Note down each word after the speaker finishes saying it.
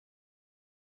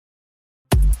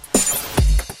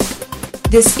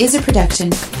This is a production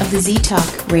of the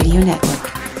Z-Talk Radio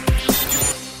Network.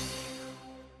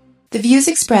 The views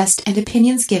expressed and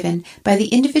opinions given by the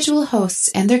individual hosts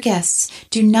and their guests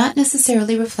do not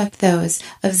necessarily reflect those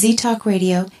of Z-Talk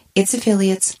Radio, its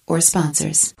affiliates, or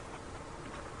sponsors.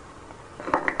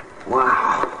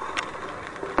 Wow.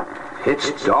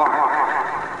 It's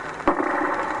dark.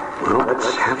 Well,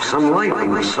 let's have some light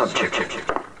on the subject.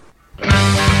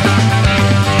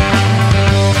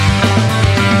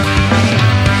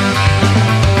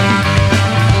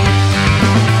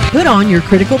 Put on your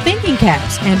critical thinking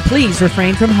caps and please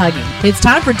refrain from hugging. It's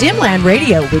time for Dimland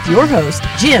Radio with your host,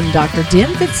 Jim Dr. Dim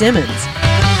Fitzsimmons.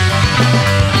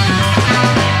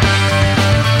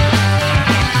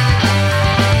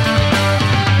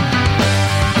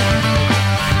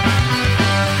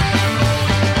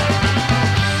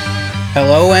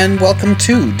 Hello and welcome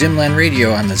to Dimland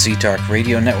Radio on the Z-Talk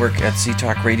Radio Network at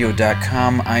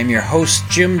ztalkradio.com. I'm your host,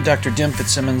 Jim Dr. Dim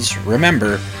Fitzsimmons.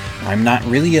 Remember, I'm not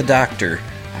really a doctor.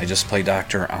 I just play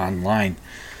doctor online.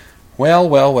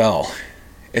 Well.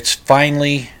 It's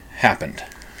finally happened.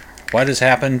 What has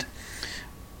happened?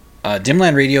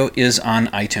 Dimland Radio is on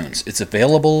iTunes. It's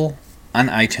available on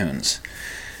iTunes.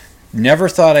 Never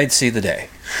thought I'd see the day.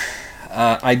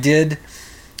 I did,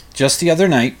 just the other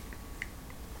night,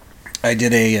 I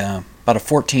did about a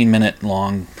 14-minute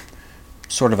long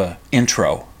sort of a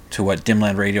intro to what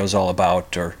Dimland Radio is all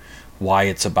about, or why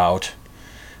it's about,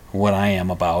 what I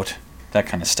am about, that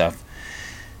kind of stuff.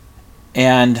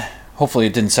 And hopefully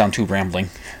it didn't sound too rambling,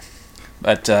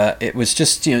 but it was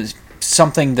just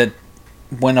something that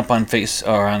went up on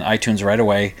iTunes right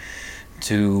away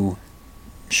to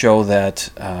show that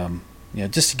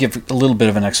just to give a little bit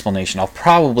of an explanation. I'll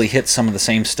probably hit some of the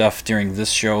same stuff during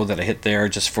this show that I hit there,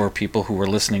 just for people who are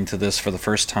listening to this for the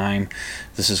first time.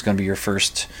 This is going to be your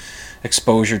first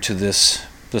exposure to this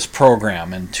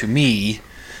program, and to me,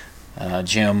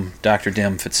 Jim, Dr.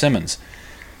 Dim Fitzsimmons.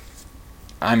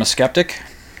 I'm a skeptic.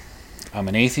 I'm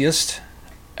an atheist.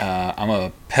 I'm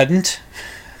a pedant.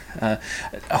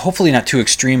 Hopefully not too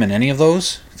extreme in any of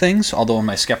those things, although in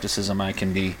my skepticism I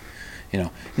can be,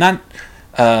 not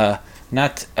a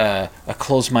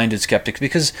closed-minded skeptic,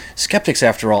 because skeptics,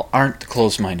 after all, aren't the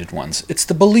closed-minded ones. It's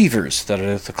the believers that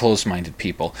are the closed-minded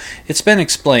people. It's been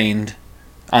explained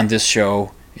on this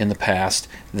show in the past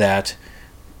that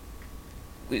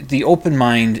the open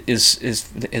mind is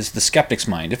the skeptic's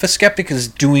mind. If a skeptic is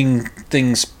doing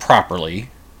things properly,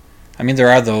 there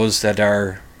are those that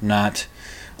are not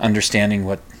understanding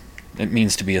what it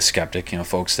means to be a skeptic.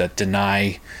 Folks that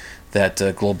deny that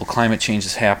global climate change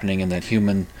is happening and that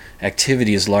human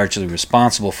activity is largely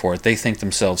responsible for it. They think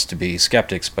themselves to be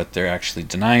skeptics, but they're actually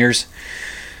deniers.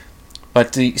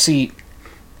 But see,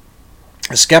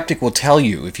 a skeptic will tell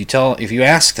you, if you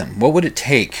ask them, what would it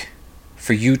take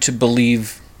for you to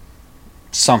believe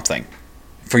something,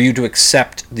 for you to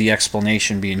accept the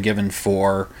explanation being given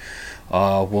for,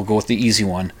 we'll go with the easy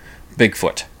one,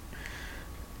 Bigfoot.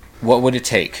 What would it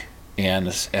take? And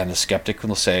a skeptic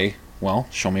will say, well,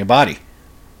 show me a body.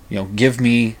 Give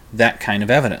me that kind of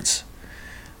evidence.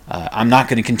 I'm not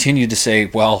going to continue to say,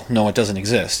 well, no, it doesn't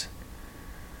exist.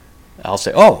 I'll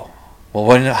say, oh,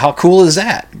 well, how cool is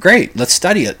that? Great, let's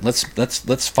study it.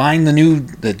 Let's find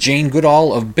the Jane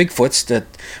Goodall of Bigfoots that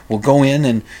will go in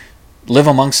and live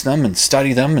amongst them and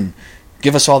study them and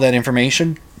give us all that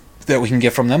information that we can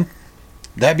get from them.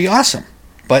 That'd be awesome,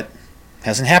 but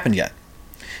hasn't happened yet.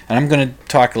 And I'm going to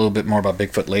talk a little bit more about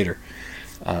Bigfoot later.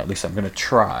 At least I'm going to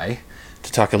try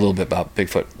to talk a little bit about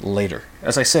Bigfoot later.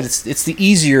 As I said, it's the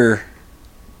easier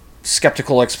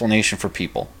skeptical explanation for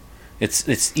people.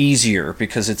 It's easier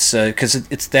because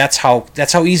that's how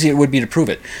easy it would be to prove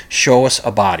it. Show us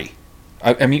a body.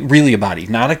 Really a body,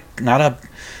 not a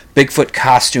Bigfoot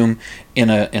costume in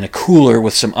a cooler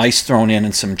with some ice thrown in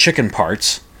and some chicken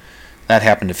parts. That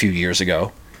happened a few years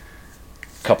ago.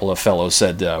 A couple of fellows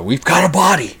said, we've got a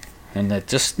body. And that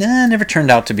just never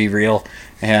turned out to be real.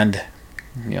 And,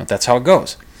 that's how it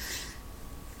goes.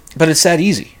 But it's that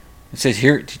easy. It says,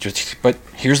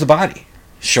 here's the body.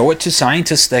 Show it to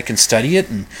scientists that can study it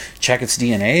and check its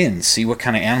DNA and see what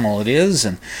kind of animal it is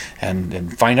and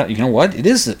find out, what? It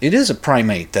is a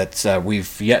primate that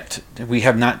we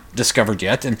have not discovered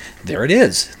yet, and there it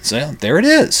is. So there it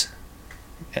is.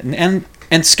 And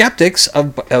skeptics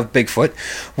of Bigfoot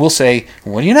will say,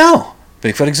 what do you know?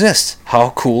 Bigfoot exists.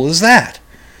 How cool is that?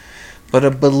 But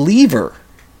a believer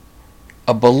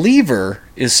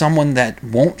is someone that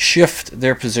won't shift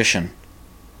their position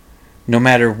no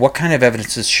matter what kind of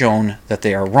evidence is shown that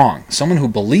they are wrong. Someone who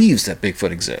believes that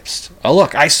Bigfoot exists. Oh,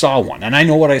 look, I saw one, and I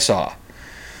know what I saw.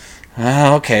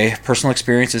 Okay, personal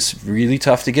experience is really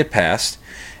tough to get past,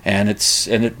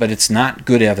 but it's not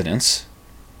good evidence,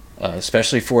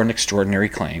 especially for an extraordinary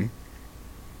claim.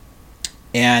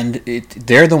 And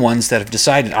they're the ones that have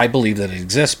decided, I believe that it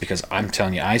exists because I'm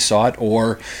telling you I saw it,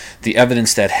 or the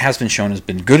evidence that has been shown has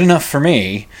been good enough for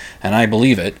me, and I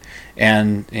believe it.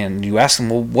 And you ask them,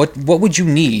 well, what would you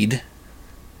need?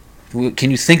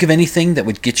 Can you think of anything that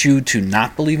would get you to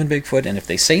not believe in Bigfoot? And if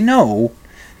they say no,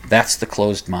 that's the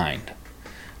closed mind.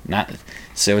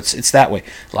 So it's that way.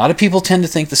 A lot of people tend to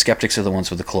think the skeptics are the ones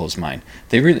with the closed mind.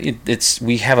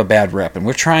 We have a bad rep, and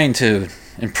we're trying to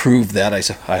improve that,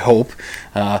 I hope,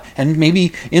 and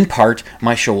maybe in part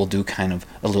my show will do kind of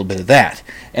a little bit of that.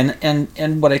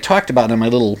 And what I talked about in my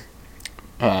little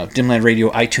Dimland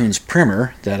Radio iTunes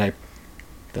primer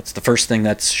that's the first thing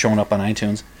that's shown up on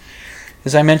iTunes,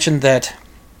 is I mentioned that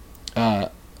I'm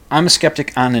a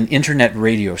skeptic on an internet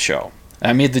radio show.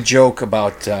 I made the joke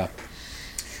about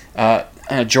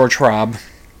George Hrab.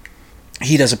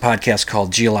 He does a podcast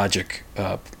called Geologic,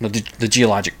 the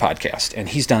Geologic Podcast, and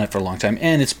he's done it for a long time,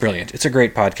 and it's brilliant. It's a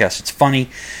great podcast. It's funny.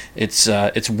 It's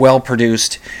well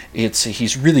produced.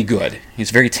 He's really good.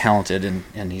 He's very talented,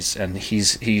 and he's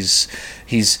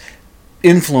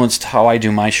influenced how I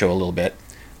do my show a little bit.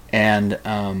 And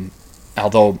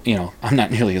although I'm not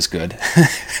nearly as good,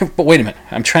 but wait a minute,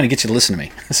 I'm trying to get you to listen to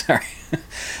me. Sorry.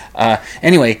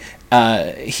 Anyway.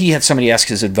 He had somebody ask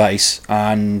his advice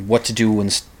on what to do when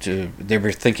they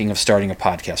were thinking of starting a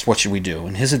podcast. What should we do?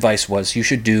 And his advice was you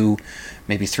should do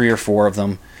maybe 3 or 4 of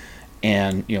them,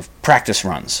 and practice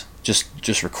runs.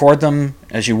 Just record them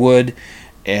as you would,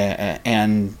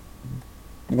 and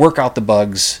work out the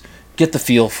bugs, get the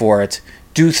feel for it.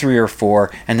 Do 3 or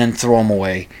 4, and then throw them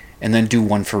away, and then do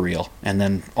one for real, and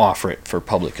then offer it for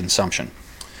public consumption.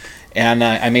 And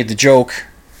I made the joke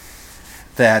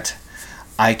that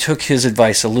I took his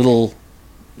advice a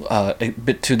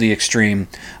bit to the extreme.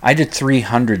 I did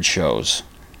 300 shows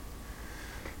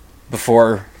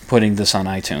before putting this on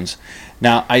iTunes.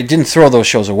 Now, I didn't throw those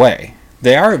shows away.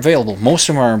 They are available. Most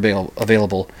of them are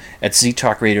available at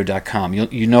ztalkradio.com.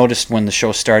 You noticed when the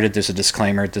show started, there's a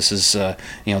disclaimer. This is,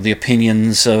 the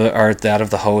opinions are that of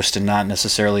the host and not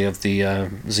necessarily of the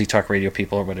Z-Talk Radio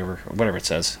people or whatever it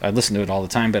says. I listen to it all the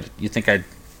time, but you think I'd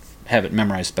have it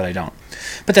memorized, but I don't.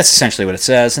 But that's essentially what it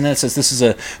says, and then it says this is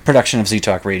a production of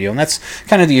Z-Talk Radio, and that's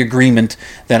kind of the agreement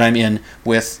that I'm in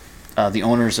with the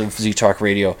owners of Z-Talk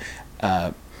Radio,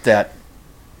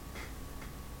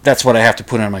 that's what I have to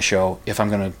put on my show if I'm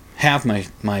going to have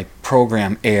my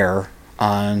program air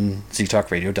on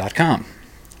ztalkradio.com,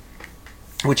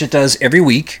 which it does every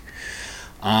week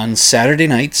on Saturday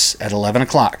nights at 11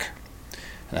 o'clock.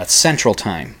 That's Central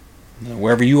Time.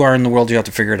 Wherever you are in the world, you have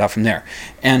to figure it out from there.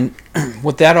 And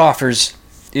what that offers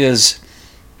is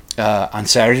on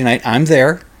Saturday night, I'm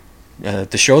there.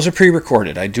 The shows are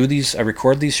pre-recorded. I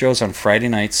record these shows on Friday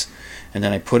nights, and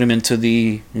then I put them into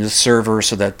the server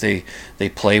so that they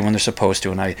play when they're supposed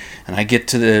to. And I get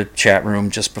to the chat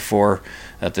room just before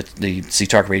the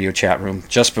Z-Talk Radio chat room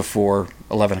just before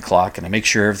 11 o'clock, and I make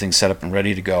sure everything's set up and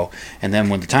ready to go. And then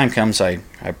when the time comes, I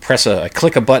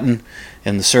click a button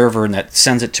in the server, and that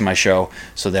sends it to my show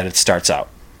so that it starts out.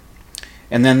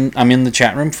 And then I'm in the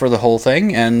chat room for the whole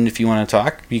thing, and if you want to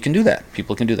talk, you can do that.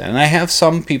 People can do that. And I have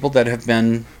some people that have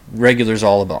been regulars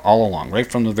all along.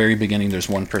 Right from the very beginning, there's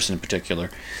one person in particular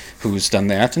who's done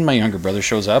that, and my younger brother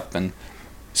shows up, and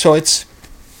so it's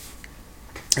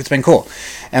been cool.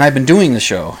 And I've been doing the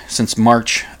show since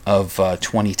March of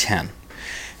 2010.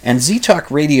 And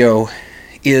Z-Talk Radio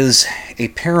is a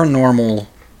paranormal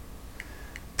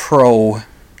pro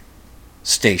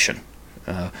station.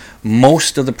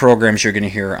 Most of the programs you're going to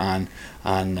hear on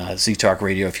Z-Talk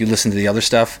Radio, if you listen to the other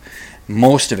stuff,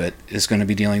 most of it is going to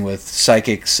be dealing with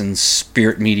psychics and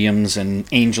spirit mediums and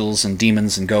angels and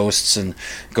demons and ghosts and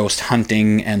ghost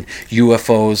hunting and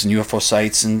UFOs and UFO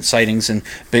sites and sightings and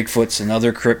Bigfoots and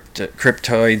other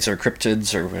cryptoids or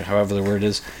cryptids or however the word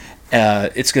is.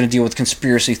 It's going to deal with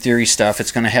conspiracy theory stuff.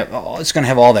 It's going to have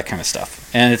all that kind of stuff,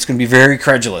 and it's going to be very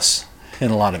credulous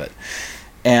in a lot of it.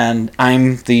 And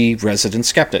I'm the resident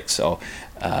skeptic, so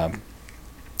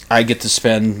I get to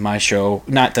spend my show,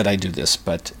 not that I do this,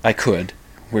 but I could,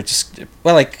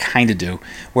 I kind of do,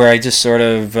 where I just sort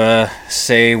of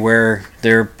say where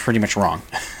they're pretty much wrong.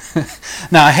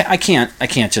 Now, I can't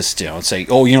just say,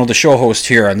 the show host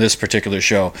here on this particular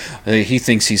show, he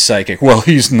thinks he's psychic. Well,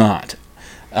 he's not.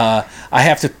 I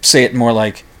have to say it more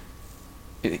like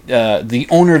the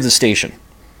owner of the station.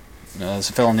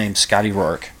 There's a fellow named Scotty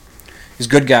Rourke. He's a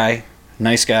good guy,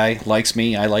 nice guy, likes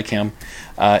me, I like him.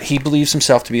 He believes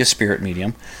himself to be a spirit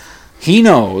medium. He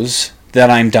knows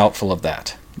that I'm doubtful of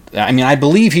that. I mean, I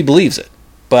believe he believes it,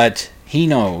 but he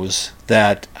knows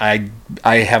that I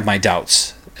have my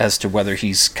doubts as to whether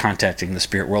he's contacting the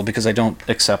spirit world, because I don't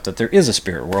accept that there is a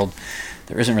spirit world.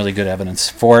 There isn't really good evidence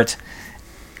for it.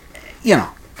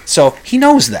 So he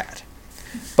knows that.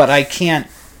 But I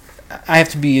have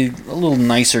to be a little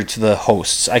nicer to the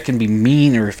hosts. I can be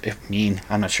mean, or if mean,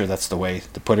 I'm not sure that's the way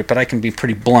to put it, but I can be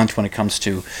pretty blunt when it comes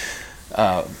to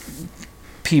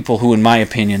people who, in my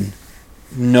opinion,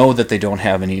 know that they don't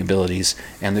have any abilities,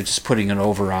 and they're just putting it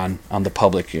over on the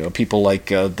public. People like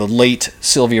the late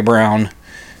Sylvia Browne.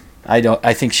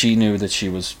 I think she knew that she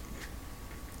was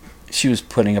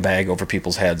putting a bag over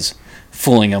people's heads,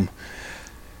 fooling them,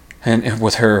 and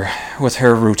with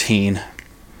her routine.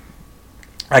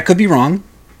 I could be wrong.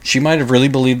 She might have really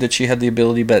believed that she had the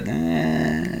ability, but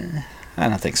I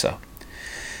don't think so.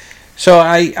 So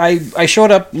I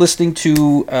showed up listening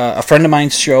to a friend of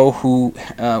mine's show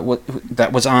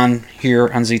that was on here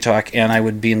on Z-Talk, and I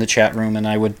would be in the chat room, and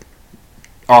I would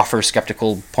offer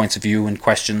skeptical points of view and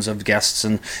questions of guests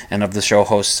and of the show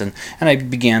hosts, and I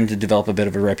began to develop a bit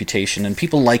of a reputation, and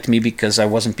people liked me because I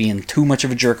wasn't being too much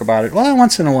of a jerk about it. Well,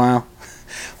 once in a while,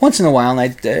 and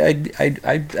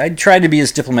I tried to be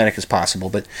as diplomatic as possible,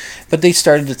 but they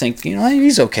started to think,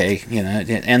 he's okay,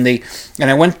 and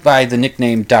I went by the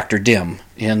nickname Dr. Dim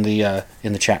in the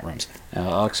chat rooms.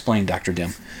 I'll explain Dr.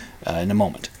 Dim in a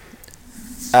moment.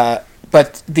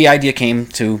 But the idea came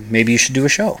to, maybe you should do a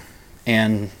show.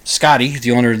 And Scotty, the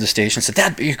owner of the station, said,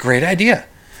 that'd be a great idea.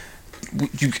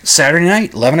 Saturday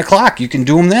night, 11 o'clock, you can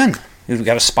do them then. We've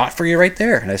got a spot for you right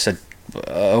there. And I said,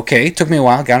 okay. It took me a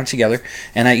while, got it together.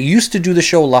 And I used to do the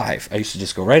show live. I used to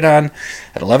just go right on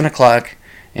at 11 o'clock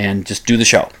and just do the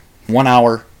show. 1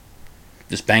 hour,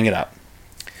 just bang it out.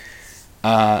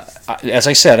 As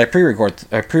I said, I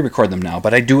pre-record them now,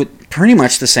 but I do it pretty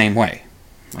much the same way.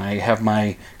 I have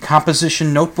my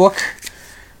composition notebook,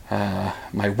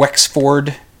 my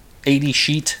Wexford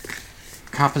 80-sheet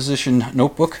composition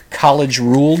notebook, college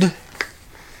ruled,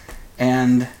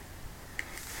 and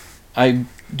I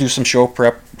do some show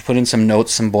prep, put in some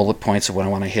notes, some bullet points of what I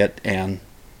want to hit, and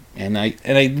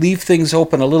I leave things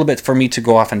open a little bit for me to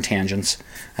go off on tangents.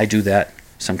 I do that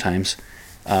sometimes,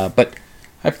 but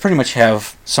I pretty much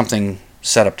have something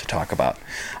set up to talk about.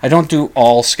 I don't do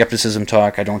all skepticism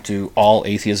talk. I don't do all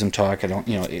atheism talk. I don't,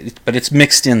 but it's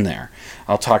mixed in there.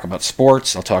 I'll talk about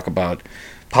sports. I'll talk about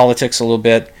politics a little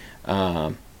bit.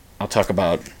 I'll talk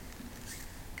about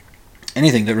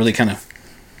anything that really kind of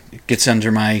gets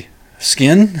under my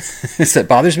skin that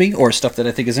bothers me, or stuff that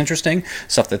I think is interesting,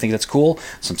 stuff that I think that's cool,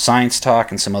 some science talk,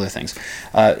 and some other things.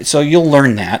 So you'll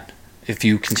learn that if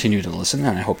you continue to listen,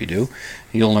 and I hope you do.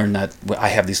 You'll learn that I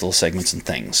have these little segments and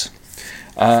things.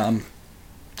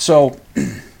 So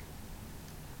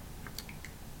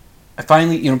I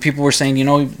finally, people were saying,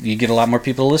 you get a lot more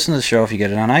people to listen to the show if you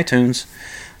get it on iTunes.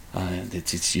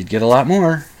 You'd get a lot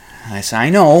more. And I said, I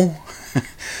know.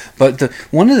 But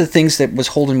one of the things that was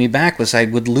holding me back was I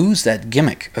would lose that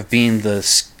gimmick of being the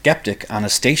skeptic on a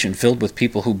station filled with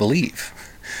people who believe.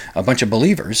 A bunch of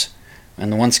believers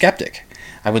and the one skeptic.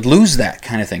 I would lose that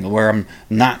kind of thing where I'm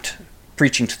not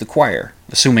preaching to the choir,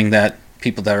 assuming that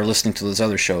people that are listening to those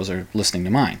other shows are listening to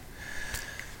mine.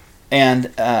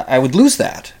 And I would lose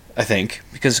that, I think,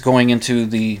 because going into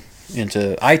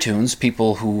iTunes,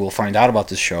 people who will find out about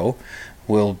this show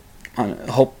will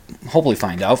hopefully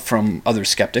find out from other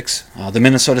skeptics. The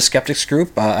Minnesota Skeptics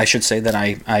Group, I should say that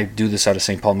I do this out of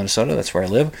St. Paul, Minnesota. That's where I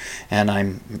live, and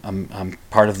I'm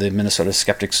part of the Minnesota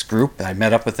Skeptics Group. I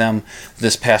met up with them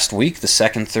this past week, the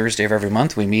second Thursday of every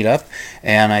month. We meet up,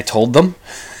 and I told them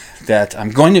that I'm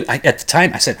going to, at the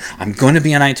time, I said, I'm going to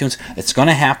be on iTunes. It's going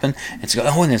to happen. And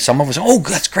then some of us,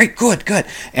 that's great, good.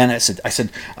 And I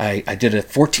said, I did a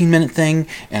 14-minute thing,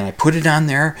 and I put it on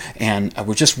there, and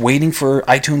we're just waiting for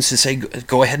iTunes to say,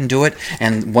 go ahead and do it.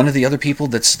 And one of the other people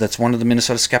that's one of the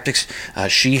Minnesota Skeptics,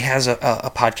 she has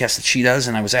a podcast that she does,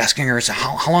 and I was asking her,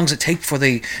 how long does it take before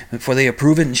they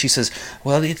approve it? And she says,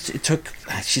 well, it took,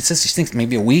 she says she thinks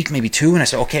maybe a week, maybe two. And I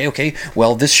said, okay,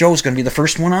 well, this show is going to be the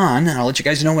first one on, and I'll let you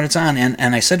guys know when it's on.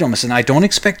 And I said to him, I don't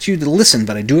expect you to listen,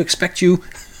 but I do expect you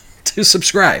to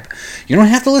subscribe. You don't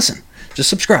have to listen, just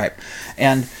subscribe.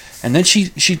 And then she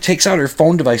takes out her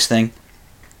phone device thing,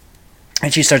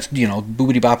 and she starts,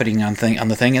 boobity boppiting on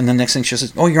the thing, and the next thing she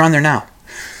says, you're on there now.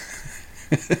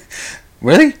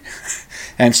 Really?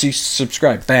 And she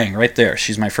subscribed, bang, right there.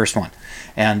 She's my first one.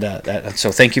 And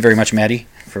so thank you very much, Maddie,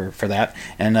 for that.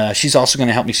 And she's also going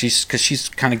to help me, because she's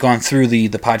kind of gone through the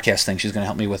podcast thing. She's going to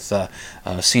help me with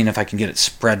seeing if I can get it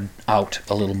spread out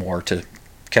a little more to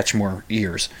catch more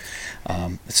ears.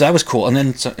 So that was cool. And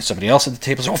then somebody else at the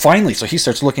table says, "Oh, finally!" So he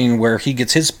starts looking where he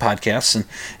gets his podcasts,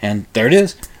 and there it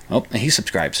is. Oh, and he's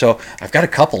subscribed. So I've got a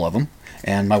couple of them.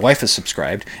 And my wife is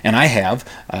subscribed, and I have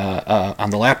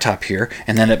on the laptop here,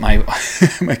 and then at my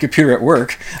my computer at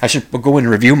work. I should go in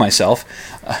and review myself.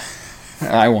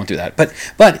 I won't do that, but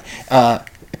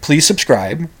please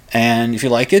subscribe, and if you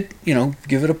like it,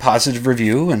 give it a positive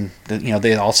review, and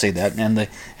they all say that, and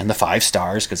the 5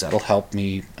 stars, because that'll help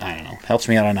me. I don't know, helps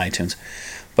me out on iTunes,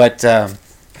 but.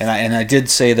 And I did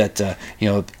say that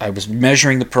I was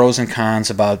measuring the pros and cons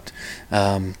about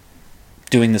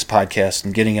doing this podcast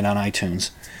and getting it on iTunes,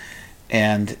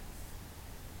 and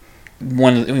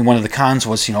one of the cons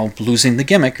was losing the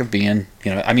gimmick of being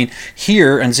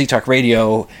here on Z-Talk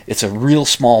Radio it's a real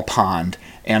small pond,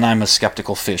 and I'm a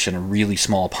skeptical fish in a really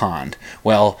small pond.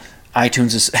 Well,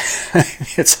 iTunes is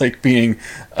it's like being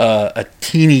a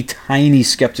teeny tiny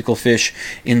skeptical fish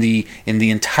in the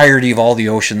entirety of all the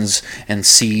oceans and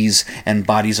seas and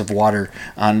bodies of water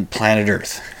on planet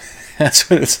Earth. That's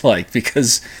what it's like,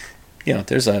 because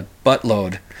there's a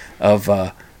buttload of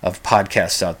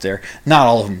podcasts out there. Not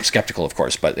all of them skeptical, of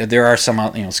course, but there are some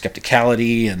out,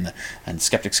 Skepticality and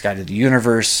Skeptic's Guide to the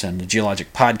Universe and the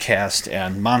Geologic Podcast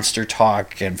and Monster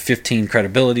Talk and 15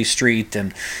 Credibility Street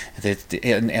and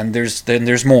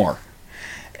there's more.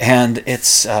 And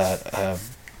it's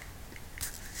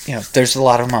there's a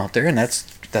lot of them out there, and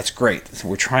that's great. So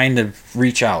we're trying to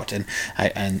reach out and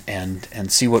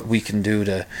see what we can do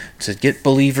to get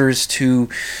believers to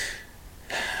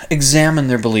examine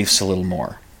their beliefs a little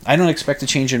more. I don't expect to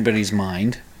change anybody's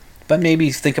mind, but maybe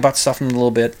think about stuff a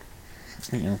little bit.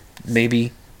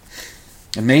 Maybe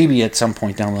at some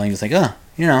point down the line you think,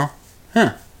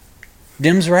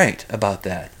 Dim's right about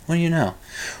that. What do you know?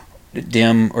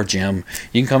 Dim or Jim.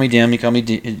 You can call me Dim. You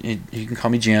can call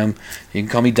me Jim. You can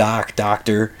call me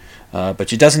Doctor.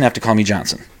 But you doesn't have to call me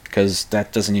Johnson, because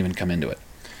that doesn't even come into it.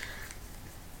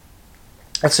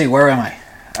 Let's see, where am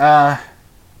I?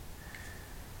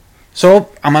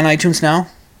 So I'm on iTunes now.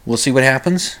 We'll see what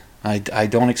happens. I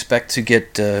don't expect to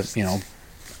get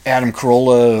Adam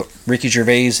Carolla, Ricky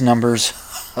Gervais numbers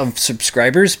of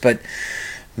subscribers, but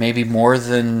maybe more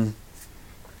than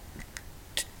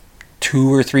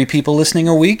 2 or 3 people listening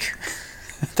a week.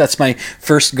 That's my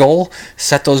first goal.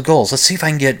 Set those goals. Let's see if I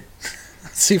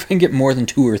can get more than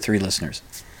 2 or 3 listeners.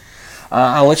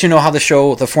 I'll let you know how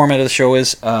the format of the show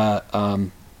is.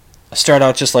 I start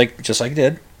out just like I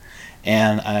did.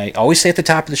 And I always say at the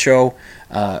top of the show,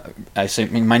 I say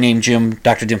my name, Jim,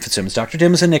 Dr. Dim Fitzsimmons. Dr.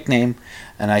 Dim is a nickname,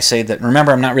 and I say that,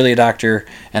 remember, I'm not really a doctor,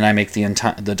 and I make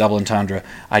the double entendre.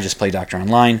 I just play doctor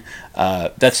online.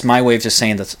 That's my way of just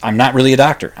saying that I'm not really a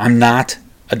doctor. I'm not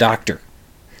a doctor.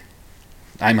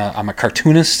 I'm a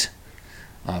cartoonist,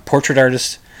 a portrait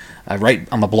artist.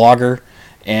 I'm a blogger,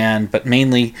 but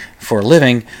mainly for a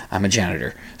living, I'm a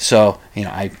janitor. So,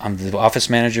 I'm the office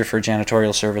manager for a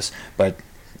janitorial service, but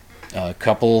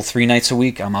 3 nights a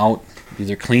week I'm out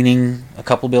either cleaning a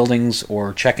couple buildings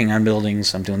or checking on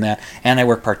buildings. I'm doing that, and I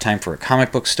work part-time for a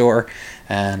comic book store,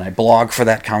 and I blog for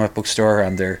that comic book store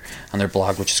on their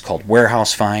blog, which is called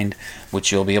Warehouse Find,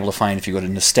 which you'll be able to find if you go to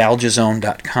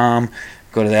nostalgiazone.com.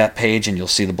 Go to that page and you'll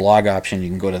see the blog option. You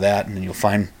can go to that, and then you'll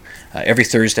find every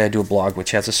Thursday I do a blog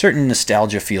which has a certain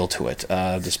nostalgia feel to it.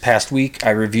 This past week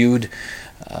I retro-reviewed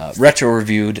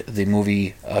the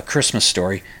movie A Christmas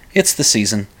Story. It's the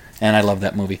season, and I love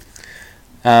that movie.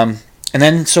 And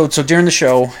then, so during the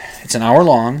show, it's an hour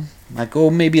long. I go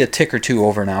maybe a tick or two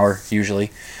over an hour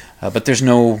usually, but there's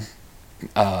no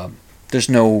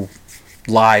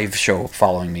live show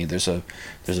following me. There's a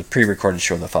pre-recorded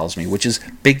show that follows me, which is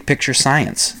Big Picture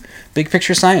Science. Big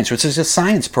Picture Science, which is a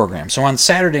science program. So on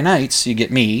Saturday nights, you get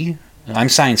me. I'm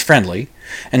science friendly,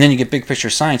 and then you get Big Picture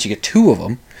Science. You get 2 of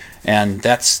them, and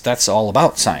that's all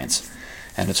about science,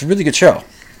 and it's a really good show.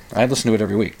 I listen to it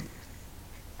every week.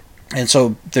 And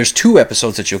so there's 2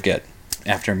 episodes that you'll get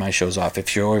after my show's off.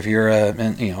 If you're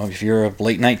a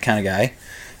late night kind of guy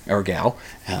or gal,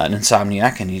 an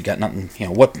insomniac, and you got nothing,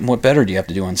 what better do you have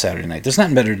to do on Saturday night? There's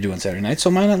nothing better to do on Saturday night, so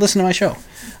why not listen to my show?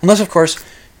 Unless, of course,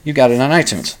 you got it on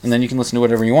iTunes, and then you can listen to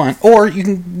whatever you want. Or you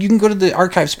can go to the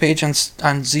archives page on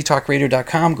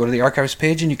ztalkradio.com. Go to the archives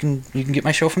page, and you can get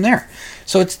my show from there.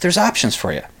 So there's options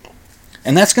for you,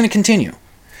 and that's going to continue.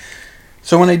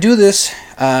 So when I do this,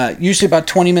 usually about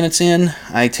 20 minutes in,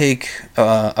 I take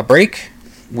a break,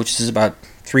 which is about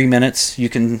 3 minutes. You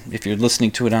can, if you're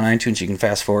listening to it on iTunes, you can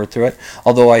fast forward through it.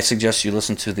 Although I suggest you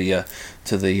listen to the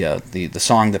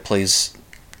song that plays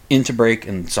into break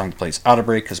and the song that plays out of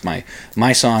break, because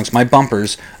my songs, my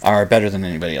bumpers, are better than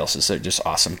anybody else's. They're just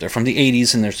awesome. They're from the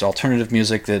 80s, and there's alternative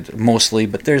music that mostly,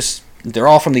 but they're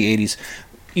all from the 80s.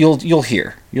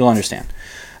 You'll understand.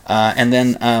 And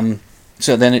then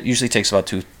so then it usually takes about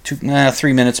 3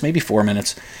 minutes, maybe 4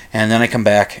 minutes, and then I come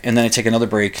back, and then I take another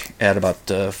break at about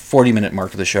the 40-minute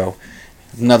mark of the show,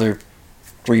 another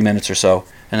 3 minutes or so,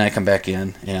 and then I come back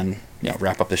in and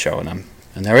wrap up the show, and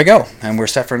there we go, and we're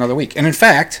set for another week. And in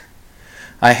fact,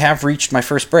 I have reached my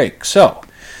first break. So,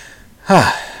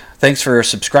 thanks for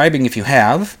subscribing if you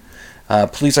have.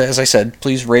 Please, as I said,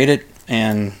 please rate it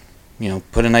and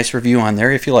put a nice review on there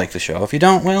if you like the show. If you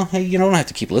don't, well, hey, you don't have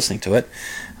to keep listening to it.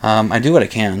 I do what I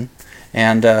can.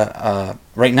 And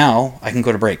right now, I can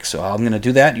go to break. So I'm going to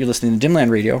do that. You're listening to Dimland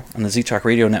Radio on the Z-Talk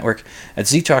Radio Network at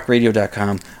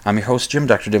ztalkradio.com. I'm your host, Jim,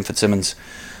 Dr. Dim Fitzsimmons.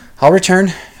 I'll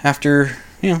return after,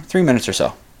 3 minutes or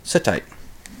so. Sit tight.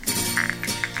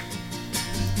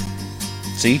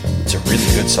 See? It's a really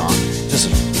good song. This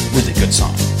is a really good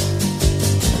song.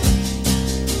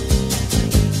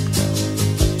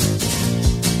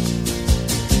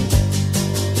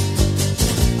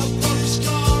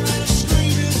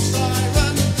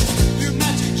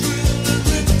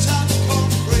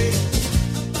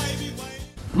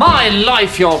 My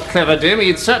life, you're clever, Dim.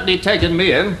 He'd certainly taken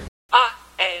me in. I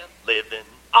am living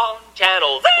on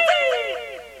Channel Z.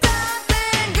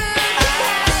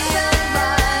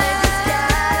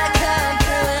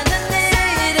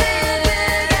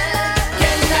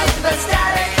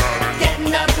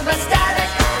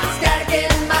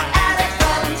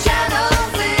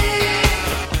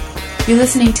 You're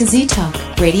listening to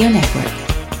Z-Talk Radio Network.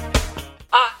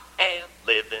 I am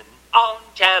living on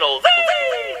Channel Z.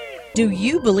 Do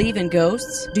you believe in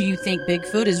ghosts? Do you think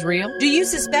Bigfoot is real? Do you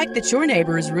suspect that your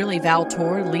neighbor is really Val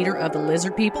Tor, leader of the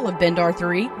lizard people of Bendar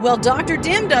 3? Well, Dr.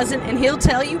 Dim doesn't, and he'll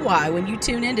tell you why when you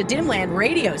tune in to Dimland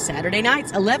Radio Saturday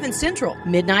nights, 11 Central,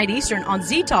 midnight Eastern on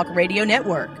Z-Talk Radio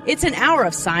Network. It's an hour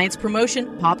of science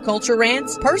promotion, pop culture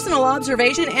rants, personal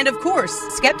observation, and of course,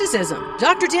 skepticism.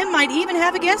 Dr. Dim might even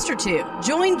have a guest or two.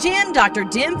 Join Jim, Dr.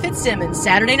 Dim Fitzsimmons,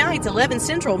 Saturday nights, 11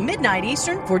 Central, midnight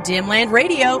Eastern for Dimland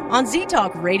Radio on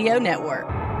Z-Talk Radio Network.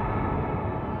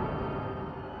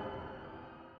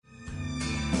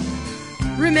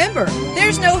 Remember,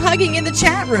 there's no hugging in the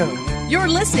chat room. You're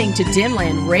listening to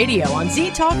Dimland Radio on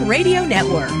Z-Talk Radio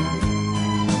Network.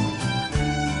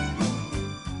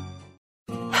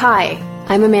 Hi,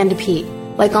 I'm Amanda Pete.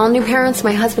 Like all new parents,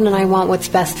 my husband and I want what's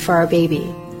best for our baby.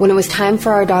 When it was time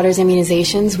for our daughter's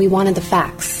immunizations, we wanted the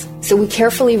facts. So we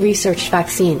carefully researched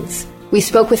vaccines. We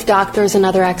spoke with doctors and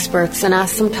other experts and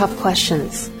asked some tough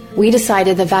questions. We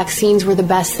decided that vaccines were the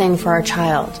best thing for our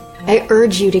child. I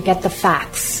urge you to get the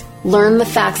facts. Learn the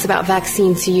facts about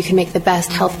vaccines so you can make the best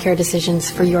healthcare decisions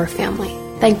for your family.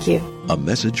 Thank you. A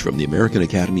message from the American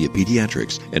Academy of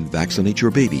Pediatrics and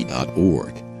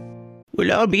vaccinateyourbaby.org.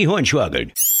 Well, I'll be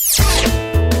hornswoggled.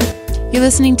 You're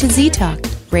listening to Z-Talk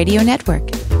Radio Network.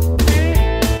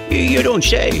 You don't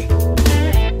say.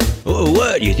 Oh,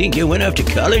 what? You think you went off to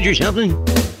college or something?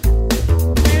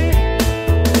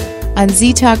 On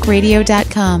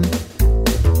ztalkradio.com.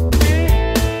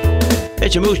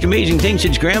 That's the most amazing thing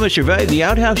since Grandma survived the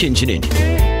outhouse incident.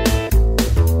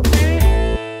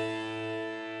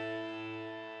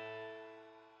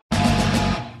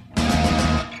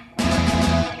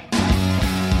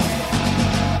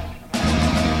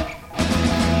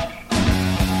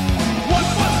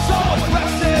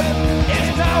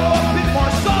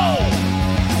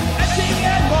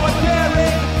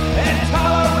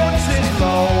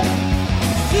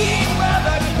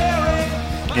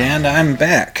 And I'm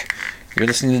back. You're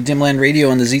listening to Dimland Radio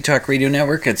on the Z-Talk Radio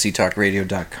Network at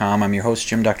ztalkradio.com. I'm your host,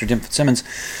 Jim, Dr. Dim Fitzsimmons.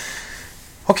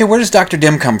 Okay, where does Dr.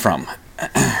 Dim come from?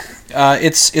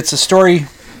 It's a story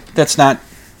that's not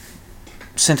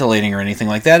scintillating or anything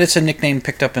like that. It's a nickname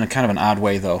picked up in a kind of an odd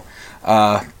way, though.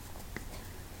 I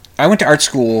went to art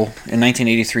school in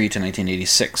 1983 to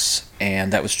 1986,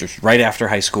 and that was just right after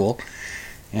high school.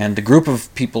 And the group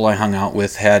of people I hung out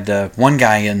with had one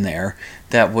guy in there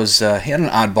that was he had an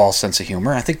oddball sense of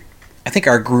humor. I think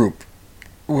our group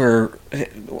were kind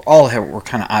of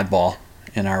oddball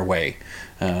in our way.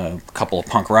 A couple of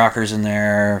punk rockers in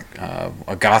there,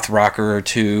 a goth rocker or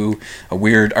two, a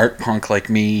weird art punk like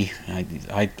me.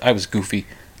 I was goofy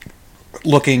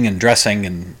looking and dressing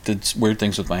and did weird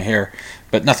things with my hair,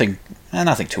 but nothing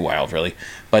too wild really.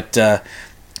 But I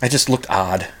just looked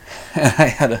odd. I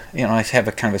have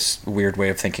a kind of a weird way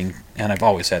of thinking, and I've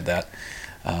always had that.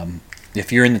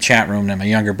 If you're in the chat room and my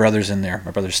younger brother's in there,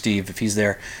 my brother Steve, if he's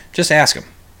there, just ask him,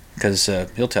 because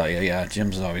he'll tell you, yeah,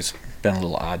 Jim's always been a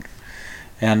little odd.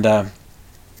 And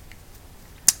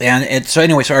And so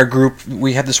our group,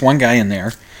 we had this one guy in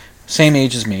there, same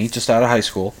age as me, just out of high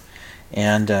school,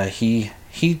 and he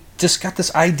just got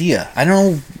this idea. I don't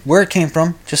know where it came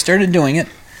from, just started doing it.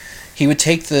 He would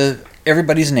take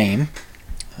everybody's name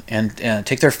and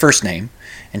take their first name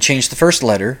and change the first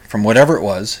letter from whatever it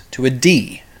was to a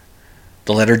D,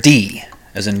 the letter D,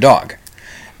 as in dog.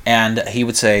 And he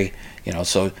would say,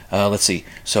 let's see,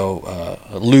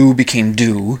 Lou became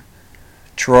Do,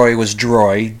 Troy was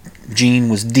Droy, Gene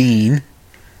was Dean,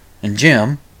 and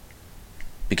Jim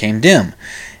became Dim.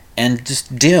 And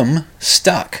just Dim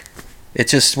stuck. It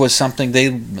just was something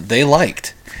they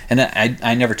liked. And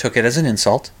I never took it as an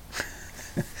insult.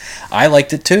 I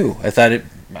liked it too. I thought it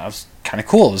was kind of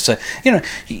cool. It was,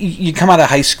 you come out of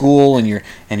high school and you're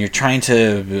trying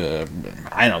to,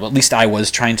 I don't know, at least I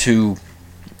was trying to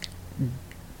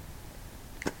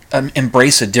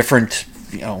embrace a different,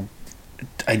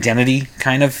 identity,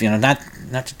 kind of, not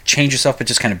to change yourself, but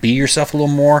just kind of be yourself a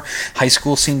little more. High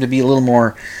school seemed to be a little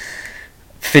more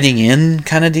fitting in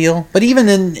kind of deal. But even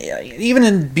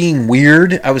in being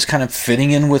weird, I was kind of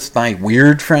fitting in with my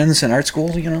weird friends in art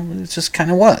school. It just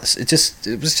kind of was.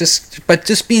 But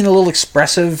just being a little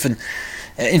expressive. And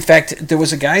in fact, there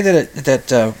was a guy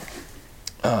that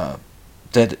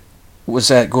was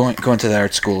going to that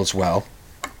art school as well.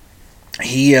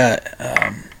 He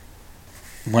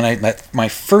when I met my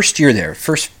first year there,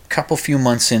 first few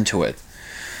months into it,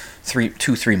 3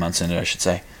 months into it, I should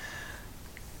say,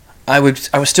 I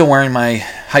was still wearing my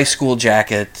high school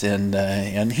jacket,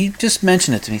 and he just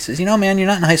mentioned it to me. He says, man, you're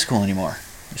not in high school anymore.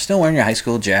 You're still wearing your high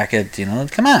school jacket,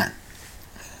 come on.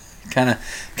 Kind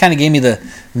of gave me the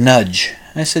nudge.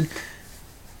 I said,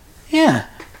 yeah,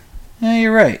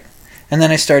 you're right. And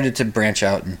then I started to branch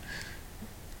out and,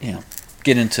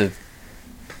 get into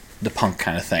the punk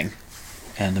kind of thing,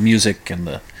 and the music, and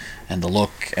the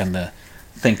look, and the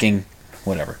thinking,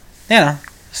 whatever.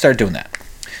 Started doing that.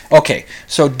 Okay,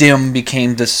 so Dim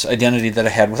became this identity that I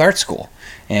had with art school,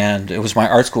 and it was my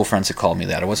art school friends that called me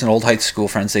that. It wasn't old high school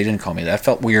friends; they didn't call me that. It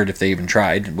felt weird if they even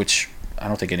tried, which I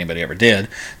don't think anybody ever did.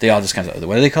 They all just kind of,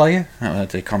 what do they call you?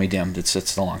 They call me Dim.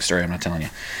 It's a long story. I'm not telling you.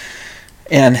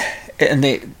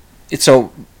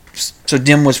 So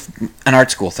Dim was an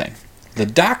art school thing. The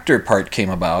doctor part came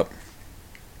about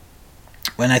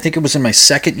when I think it was in my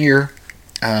second year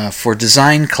for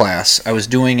design class. I was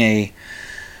doing a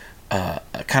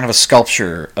kind of a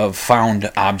sculpture of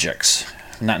found objects.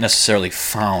 Not necessarily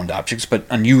found objects, but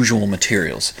unusual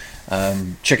materials.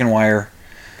 Chicken wire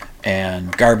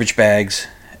and garbage bags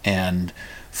and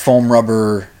foam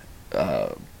rubber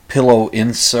pillow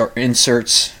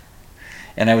inserts.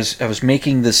 And I was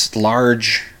making this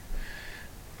large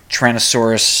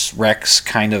Tyrannosaurus Rex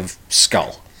kind of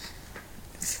skull.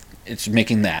 It's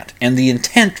making that. And the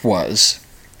intent was,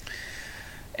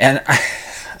 and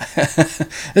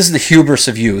this is the hubris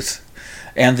of youth,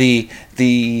 and the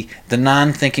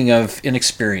non-thinking of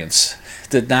inexperience,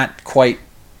 the not quite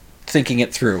thinking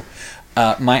it through.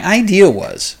 My idea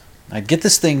was, I'd get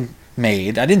this thing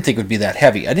made. I didn't think it would be that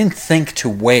heavy. I didn't think to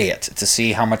weigh it to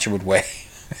see how much it would weigh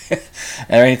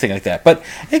or anything like that. But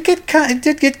it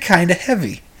did get kind of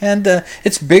heavy. And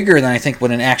it's bigger than I think what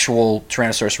an actual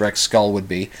Tyrannosaurus Rex skull would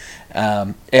be.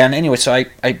 And anyway, so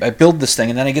I build this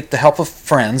thing, and then I get the help of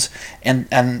friends, and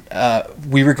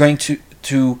we were going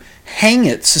to hang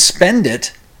it, suspend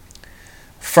it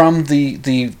from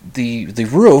the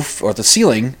roof or the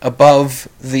ceiling above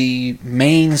the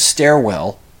main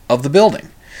stairwell of the building.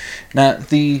 Now,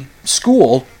 the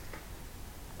school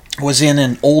was in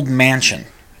an old mansion.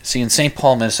 See, in St.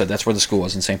 Paul, Minnesota, that's where the school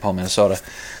was, in St. Paul, Minnesota.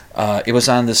 It was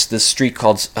on this street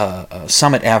called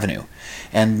Summit Avenue.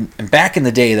 And back in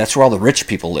the day, that's where all the rich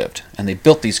people lived. And they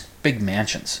built these big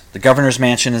mansions. The governor's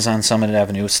mansion is on Summit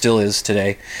Avenue. It still is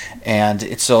today.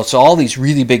 And so all these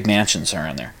really big mansions are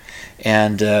in there.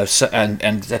 And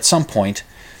at some point,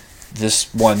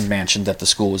 this one mansion that the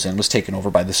school was in was taken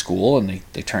over by the school, and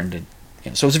they turned it.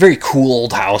 So it was a very cool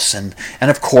old house. And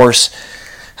of course,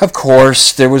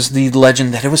 there was the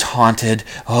legend that it was haunted.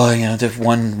 Oh, the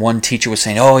one teacher was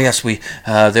saying, oh yes,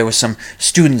 there was some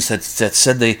students that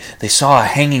said they saw a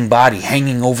hanging body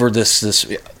hanging over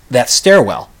that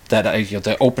stairwell,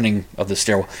 the opening of the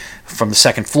stairwell from the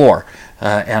second floor,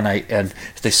 and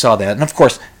they saw that. And of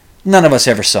course, none of us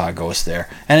ever saw a ghost there.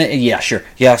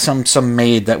 And some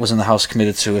maid that was in the house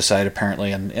committed suicide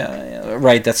apparently, and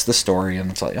right, that's the story. And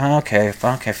it's like, okay,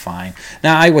 fine.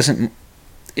 Now, I wasn't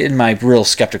in my real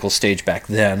skeptical stage back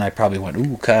then. I probably went,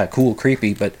 ooh, cool,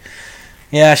 creepy, but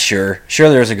yeah, sure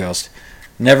there's a ghost.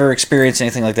 Never experienced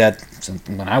anything like that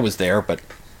when I was there, but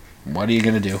what are you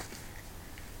going to do?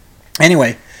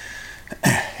 Anyway,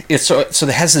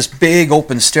 it has this big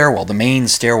open stairwell, the main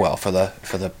stairwell for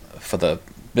the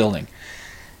building,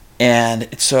 and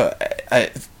so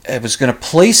I was going to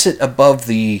place it above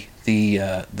the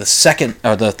second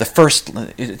or the first.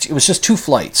 It was just 2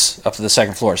 flights up to the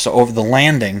second floor, so over the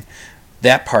landing,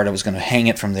 that part I was going to hang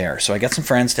it from there. So I got some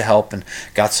friends to help and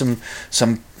got some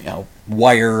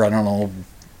wire. I don't know.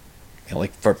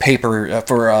 Like for paper,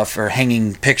 for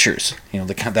hanging pictures,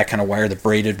 that kind of wire, the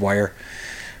braided wire,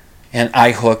 and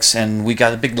eye hooks, and we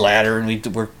got a big ladder,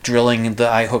 and we're drilling the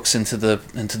eye hooks into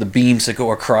the beams that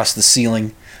go across the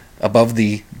ceiling above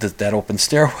that open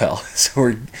stairwell. So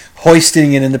we're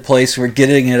hoisting it into place, we're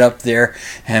getting it up there,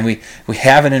 and we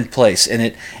have it in place, and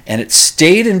it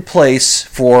stayed in place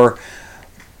for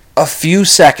a few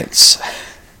seconds.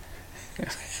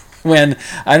 When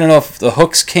I don't know if the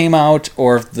hooks came out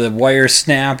or if the wire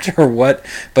snapped or what,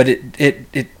 but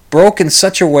it broke in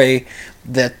such a way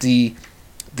that the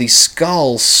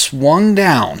skull swung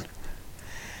down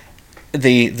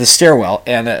the stairwell,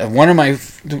 and one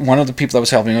of the people that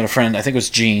was helping me, a friend, I think it was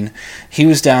Gene, he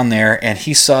was down there and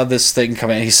he saw this thing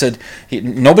coming, and he said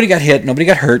nobody got hit, nobody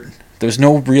got hurt. There was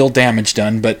no real damage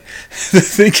done, but the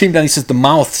thing came down. He says the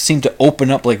mouth seemed to open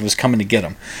up like it was coming to get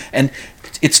him, and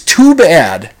it's too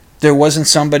bad there wasn't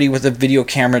somebody with a video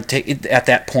camera at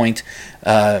that point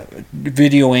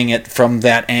videoing it from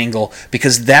that angle,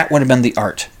 because that would have been the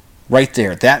art right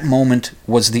there. That moment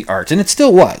was the art, and it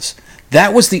still was.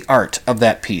 That was the art of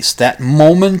that piece, that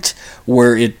moment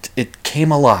where it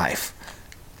came alive.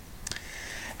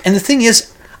 And the thing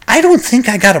is, I don't think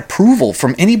I got approval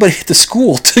from anybody at the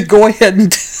school to go ahead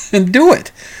and do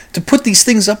it, to put these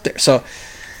things up there. So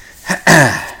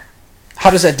how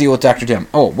does that deal with Dr. Dim?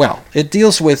 Oh, well, it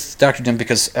deals with Dr. Dim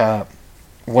because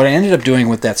what I ended up doing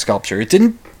with that sculpture, it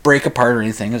didn't break apart or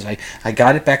anything, is I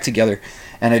got it back together,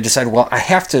 and I decided, well, I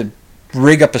have to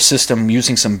rig up a system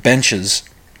using some benches,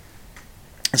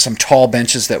 some tall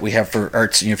benches that we have for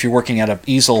arts. If you're working at an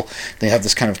easel, they have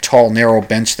this kind of tall, narrow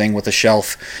bench thing with a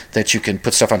shelf that you can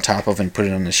put stuff on top of and put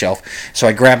it on the shelf. So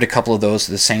I grabbed a couple of those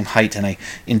the same height, and I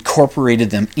incorporated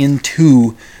them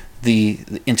into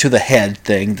the head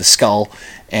thing, the skull,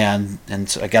 and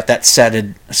so I got that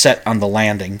set on the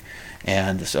landing,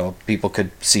 and so people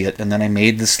could see it. And then I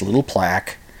made this little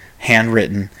plaque,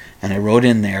 handwritten, and I wrote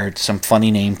in there some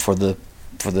funny name for the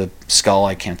skull.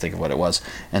 I can't think of what it was.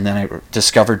 And then I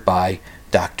discovered by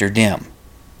Dr. Dim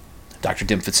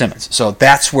Fitzsimmons. So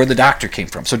that's where the doctor came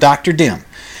from. So Dr. Dim.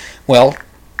 Well,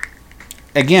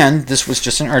 again, this was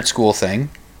just an art school thing,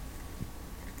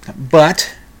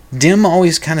 but Dim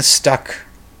always kind of stuck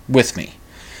with me.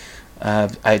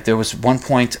 There was one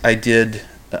point I'm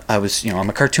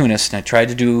a cartoonist, and I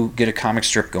tried to get a comic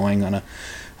strip going on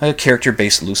a character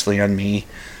based loosely on me,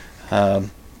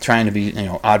 trying to be,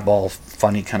 oddball,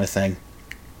 funny kind of thing.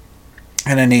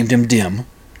 And I named him Dim.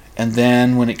 And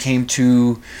then when it came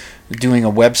to doing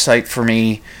a website for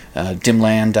me,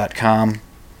 dimland.com,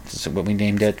 this is what we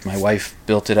named it. My wife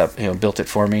built it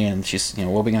for me, and she's, what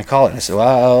are we going to call it? And I said,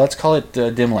 well, let's call it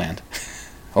Dimland.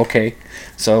 Okay,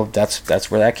 so that's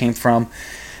where that came from.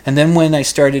 And then when I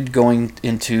started going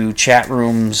into chat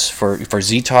rooms for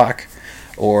Z-Talk,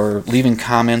 or leaving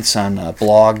comments on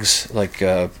blogs like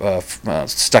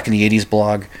Stuck in the 80s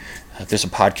blog, there's a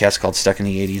podcast called Stuck in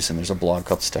the 80s, and there's a blog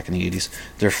called Stuck in the 80s.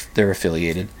 They're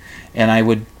affiliated, and I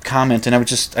would comment, and I've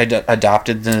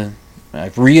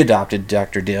readopted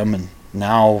Dr. Dim, and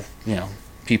now,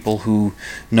 people who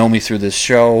know me through this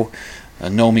show,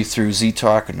 know me through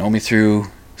Z-Talk, and know me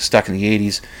through Stuck in the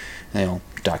 80s,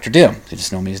 Dr. Dim. They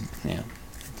just know me,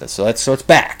 so it's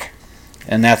back.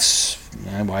 And that's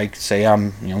why I say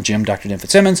I'm, Jim, Dr. Dim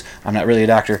Fitzsimmons. I'm not really a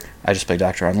doctor. I just play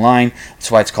doctor online. That's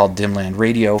why it's called Dimland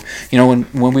Radio.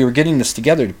 When we were getting this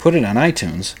together to put it on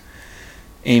iTunes,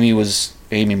 Amy,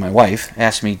 my wife,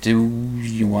 asked me,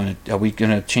 are we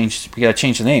going to change, we got to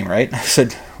change the name, right? I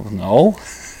said, well, no,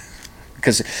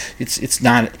 because it's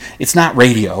not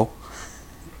radio.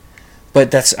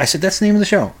 But I said, that's the name of the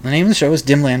show. The name of the show is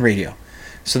Dimland Radio.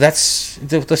 So let's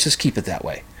just keep it that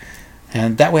way.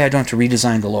 And that way I don't have to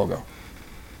redesign the logo.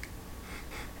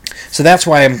 So that's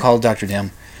why I'm called Dr.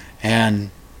 Dim.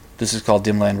 And this is called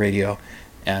Dimland Radio.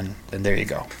 And there you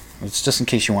go. It's just in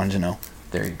case you wanted to know.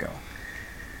 There you go.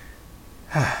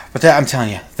 But I'm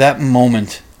telling you, that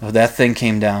moment of that thing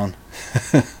came down.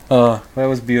 Oh, that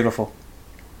was beautiful.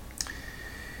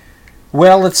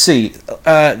 Well, let's see.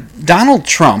 Donald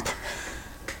Trump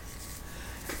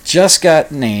just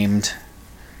got named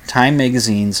Time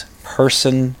Magazine's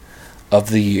Person of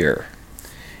the Year.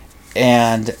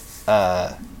 And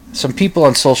some people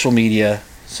on social media,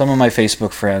 some of my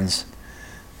Facebook friends,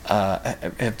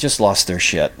 have just lost their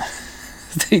shit.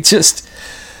 They just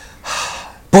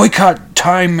boycott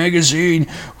Time magazine.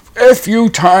 F you,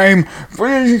 Time.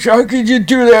 How could you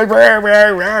do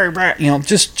that? You know,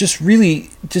 just really.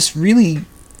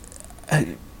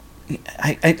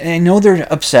 I know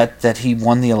they're upset that he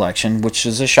won the election, which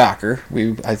is a shocker.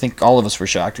 I think all of us were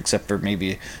shocked, except for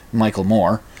maybe Michael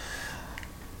Moore.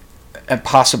 And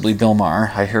possibly Bill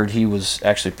Maher. I heard he was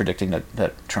actually predicting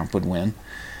that Trump would win.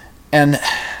 And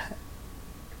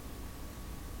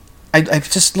I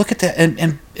just look at that,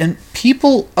 and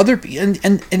people,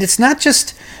 and it's not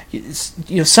just, you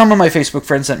know, some of my Facebook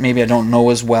friends that maybe I don't know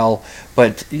as well,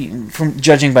 but from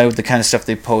judging by the kind of stuff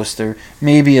they post, they're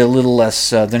maybe a little less,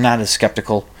 they're not as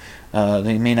skeptical.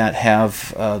 They may not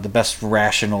have the best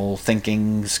rational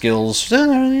thinking skills,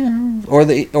 or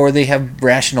they have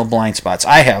rational blind spots.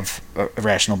 I have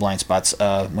rational blind spots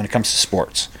when it comes to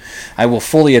sports. I will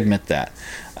fully admit that.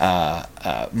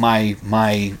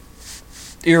 My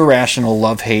irrational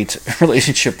love-hate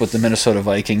relationship with the Minnesota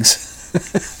Vikings.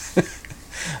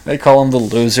 I call them the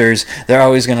losers. They're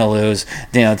always going to lose.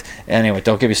 You know, anyway,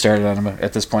 don't get me started on them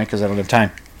at this point because I don't have time.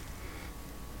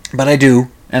 But I do,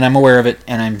 and I'm aware of it,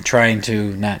 and I'm trying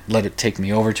to not let it take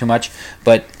me over too much.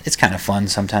 But it's kind of fun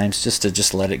sometimes just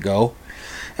to let it go.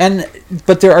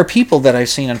 But there are people that I've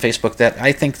seen on Facebook that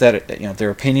I think that, you know,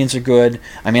 their opinions are good.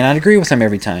 I may not agree with them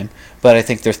every time, but I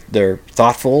think they're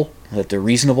thoughtful, that they're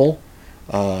reasonable.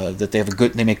 That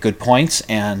they make good points,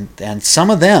 and some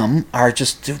of them are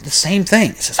just doing the same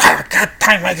thing. It says, "Oh God,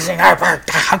 Time magazine!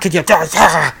 How could you do it?"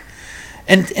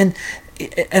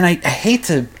 And I hate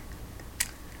to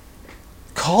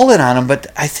call it on them, but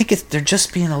I think they're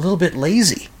just being a little bit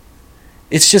lazy.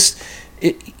 It's just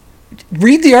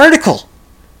read the article.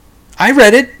 I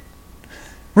read it.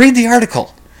 Read the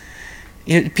article.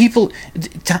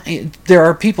 There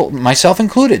are people, myself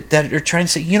included, that are trying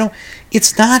to say, you know,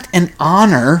 it's not an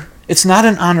honor. It's not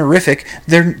an honorific.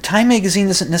 Time magazine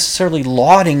isn't necessarily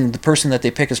lauding the person that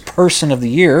they pick as Person of the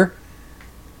Year.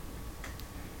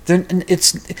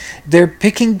 They're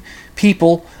picking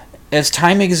people, as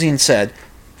Time magazine said,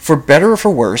 for better or for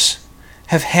worse,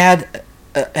 have had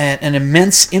an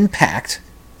immense impact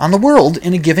on the world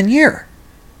in a given year.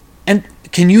 And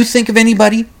can you think of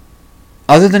anybody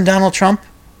other than Donald Trump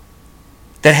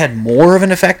that had more of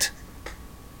an effect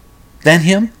than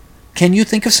him? Can you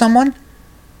think of someone?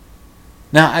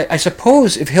 Now, I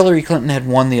suppose if Hillary Clinton had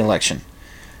won the election,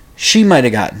 she might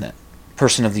have gotten it,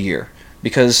 Person of the Year,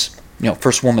 because, you know,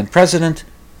 first woman president,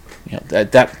 you know,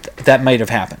 that might have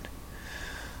happened.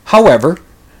 However,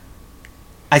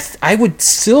 I would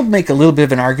still make a little bit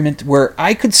of an argument where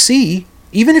I could see,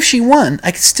 even if she won,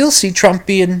 I could still see Trump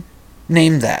being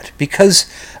named that because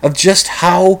of just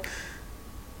how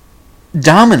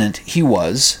dominant he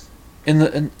was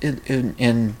in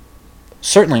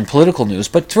certainly in political news,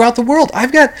 but throughout the world.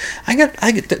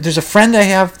 There's a friend I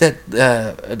have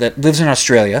that lives in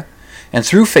Australia, and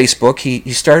through Facebook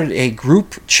he started a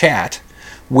group chat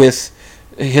with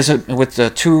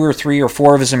 2 or 3 or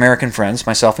 4 of his American friends,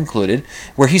 myself included,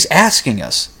 where he's asking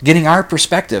us, getting our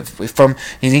perspective from,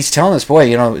 and he's telling us, boy,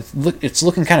 you know, it's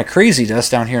looking kind of crazy to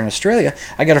us down here in Australia.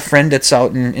 I got a friend that's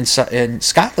out in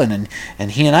Scotland,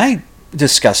 and he and I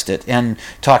discussed it and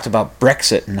talked about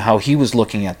Brexit and how he was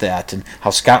looking at that and how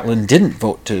Scotland didn't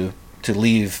vote to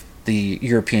leave the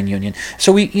European Union.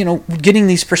 So we, you know, getting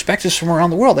these perspectives from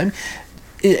around the world. And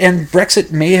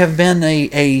Brexit may have been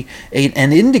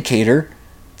an indicator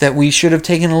that we should have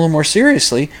taken a little more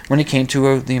seriously when it came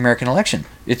to the American election.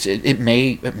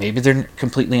 Maybe they're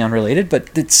completely unrelated,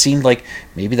 but it seemed like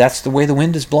maybe that's the way the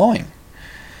wind is blowing.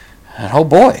 And oh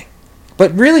boy.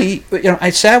 But really, you know,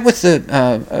 I sat with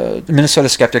the Minnesota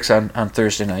skeptics on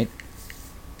Thursday night,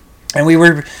 and we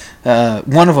were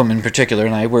one of them in particular,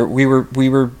 and we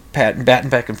were batting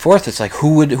back and forth. It's like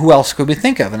who else could we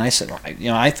think of? And I said,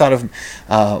 you know, I thought of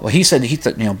he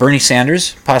thought, you know, Bernie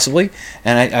Sanders possibly,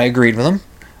 and I agreed with him.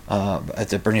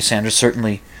 That Bernie Sanders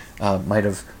certainly might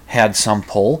have had some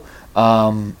pull.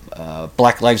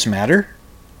 Black Lives Matter,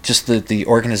 just the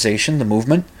organization, the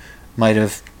movement, might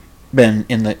have been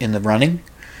in the running.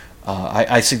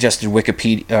 I suggested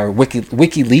Wikipedia or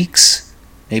WikiLeaks.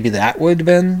 Maybe that would have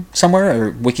been somewhere,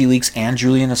 or WikiLeaks and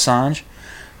Julian Assange.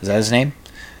 Is that his name?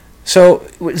 So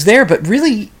it was there, but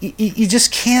really, you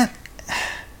just can't.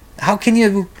 How can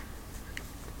you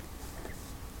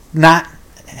not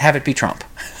have it be Trump?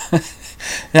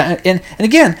 And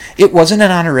again, it wasn't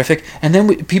an honorific. And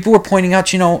then people were pointing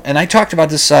out, you know, and I talked about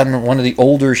this on one of the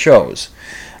older shows,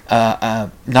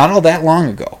 not all that long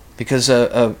ago, because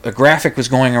a graphic was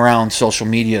going around social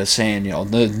media saying, you know,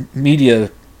 the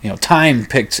media, you know, Time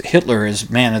picked Hitler as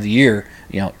Man of the Year,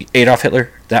 you know, Adolf Hitler,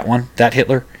 that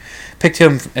Hitler, picked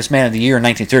him as Man of the Year in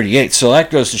 1938. So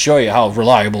that goes to show you how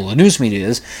reliable the news media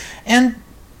is. And,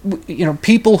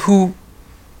 people who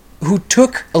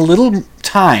took a little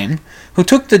time, who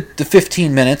took the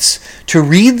 15 minutes to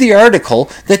read the article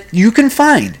that you can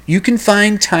find. You can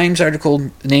find Times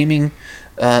article naming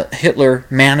Hitler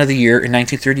Man of the Year in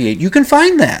 1938. You can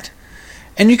find that.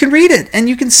 And you can read it. And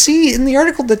you can see in the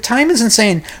article that Time isn't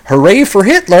saying, hooray for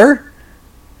Hitler.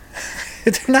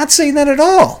 They're not saying that at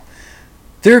all.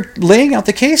 They're laying out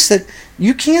the case that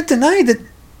you can't deny that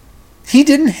he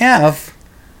didn't have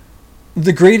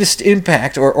the greatest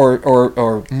impact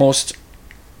or most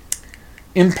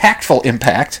impactful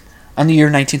impact on the year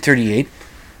 1938.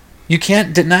 You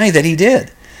can't deny that he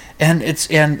did. And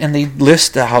and they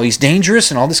list how he's dangerous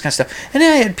and all this kind of stuff. And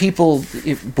I had people,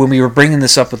 when we were bringing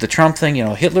this up with the Trump thing,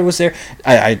 Hitler was there.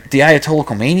 The Ayatollah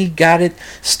Khomeini got it.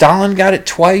 Stalin got it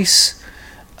twice.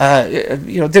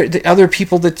 The other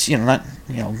people that,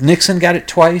 Nixon got it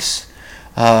twice.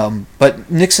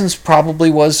 But Nixon's probably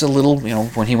was a little,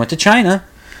 when he went to China.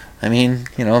 I mean,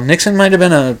 Nixon might have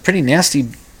been a pretty nasty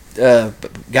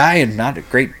guy and not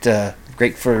great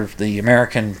for the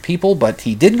American people, but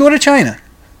he did go to China.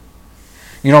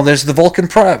 There's the Vulcan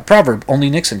proverb,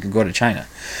 only Nixon can go to China.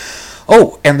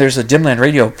 Oh, and there's a Dimland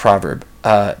Radio proverb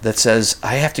that says,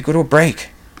 I have to go to a break.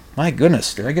 My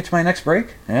goodness, did I get to my next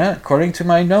break? Yeah, according to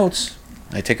my notes,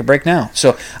 I take a break now.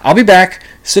 So I'll be back.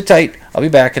 Sit tight. I'll be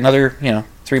back another,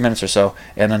 3 minutes or so,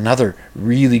 and another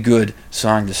really good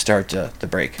song to start the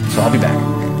break. So I'll be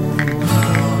back.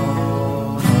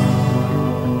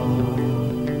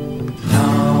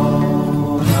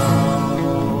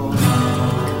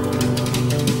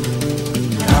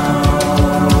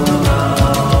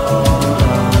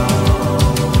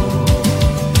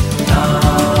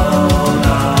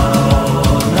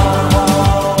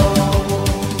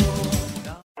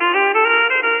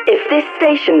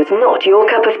 Is not your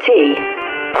cup of tea,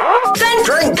 then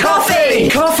drink coffee!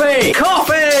 Coffee!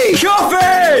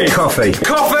 Coffee! Coffee! Coffee!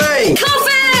 Coffee!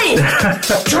 Coffee!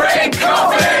 Drink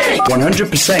coffee!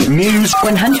 100% news.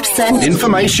 100%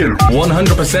 information.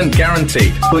 100%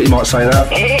 guaranteed. But you might say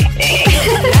that.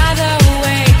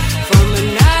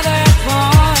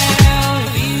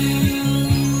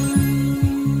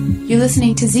 You're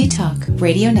listening to Z-Talk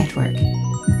Radio Network.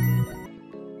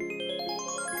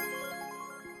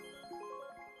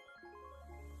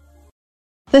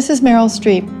 This is Meryl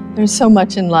Streep. There's so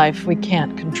much in life we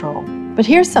can't control. But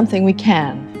here's something we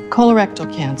can: colorectal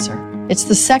cancer. It's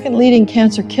the second leading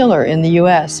cancer killer in the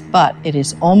U.S., but it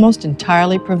is almost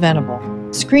entirely preventable.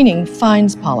 Screening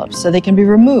finds polyps so they can be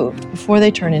removed before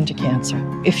they turn into cancer.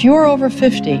 If you're over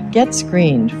 50, get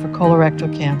screened for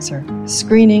colorectal cancer.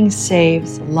 Screening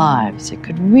saves lives. It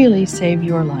could really save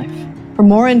your life. For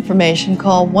more information,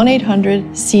 call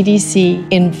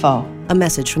 1-800-CDC-INFO. A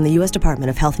message from the U.S. Department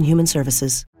of Health and Human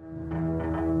Services.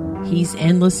 He's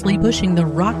endlessly pushing the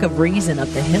rock of reason up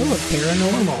the hill of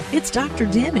paranormal. It's Dr.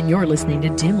 Dim, and you're listening to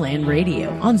Dimland Radio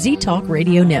on Z-Talk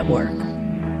Radio Network.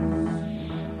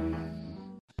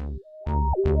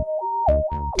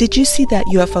 Did you see that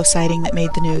UFO sighting that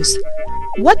made the news?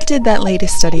 What did that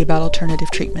latest study about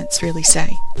alternative treatments really say?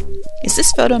 Is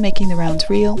this photo making the rounds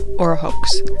real or a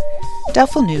hoax?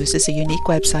 Doubtful News is a unique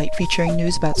website featuring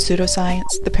news about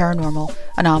pseudoscience, the paranormal,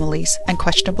 anomalies, and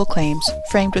questionable claims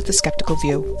framed with a skeptical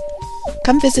view.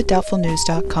 Come visit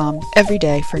doubtfulnews.com every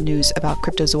day for news about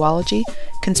cryptozoology,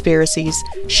 conspiracies,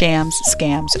 shams,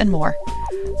 scams, and more.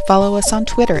 Follow us on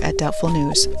Twitter at Doubtful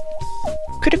News.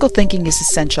 Critical thinking is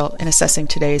essential in assessing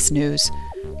today's news.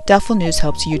 Doubtful News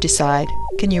helps you decide,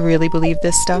 can you really believe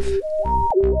this stuff?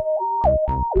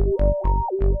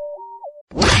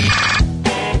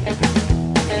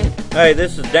 Hey,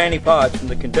 this is Danny Potts from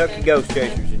the Kentucky Ghost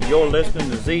Chasers, and you're listening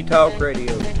to Z-Talk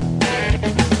Radio.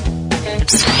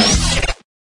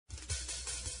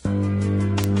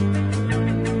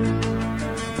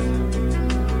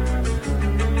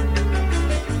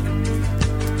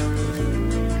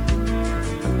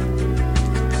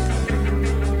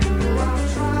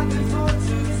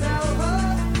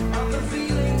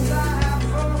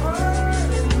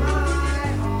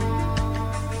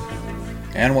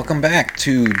 And welcome back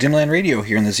to Dimland Radio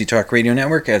here in the Z-Talk Radio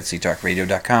Network at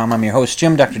ztalkradio.com. I'm your host,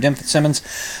 Jim, Dr. Dim Fitzsimmons.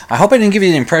 I hope I didn't give you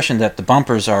the impression that the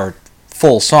bumpers are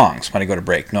full songs when I go to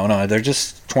break. No, they're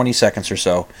just 20 seconds or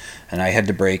so, and I head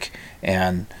to break,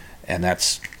 and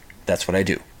that's what I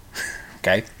do.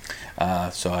 Okay?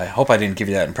 So I hope I didn't give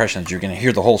you that impression that you're going to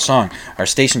hear the whole song. Our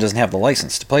station doesn't have the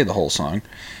license to play the whole song,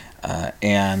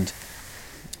 and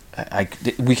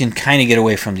we can kind of get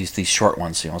away from these short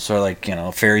ones, sort of like,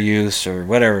 fair use or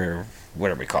whatever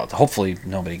we call it. Hopefully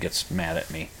nobody gets mad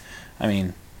at me. I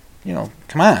mean,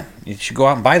 come on. You should go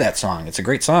out and buy that song. It's a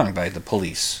great song by The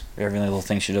Police. Every Little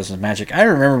Thing She Does Is Magic. I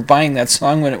remember buying that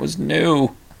song when it was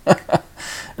new.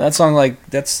 That song,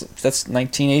 that's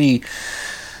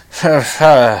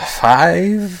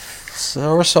 1985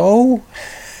 or so.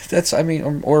 That's,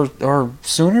 or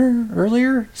sooner,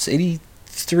 earlier. It's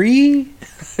 83.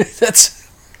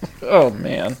 That's, oh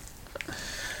man,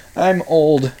 I'm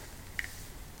old.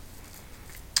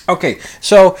 Okay,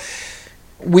 so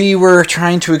we were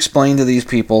trying to explain to these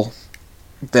people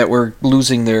that were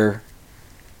losing their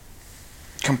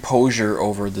composure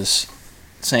over this,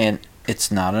 saying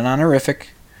it's not an honorific.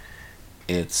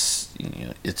 You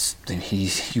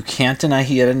can't deny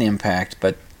he had an impact,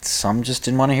 but some just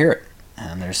didn't want to hear it,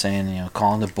 and they're saying,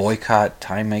 calling to boycott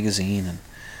Time Magazine, and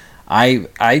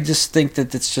I just think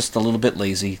that it's just a little bit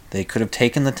lazy. They could have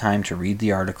taken the time to read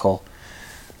the article.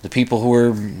 The people who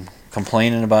were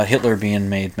complaining about Hitler being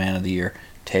made Man of the Year,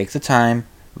 take the time,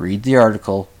 read the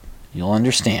article, you'll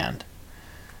understand.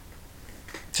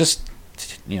 Just,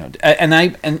 and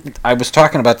I was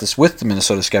talking about this with the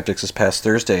Minnesota Skeptics this past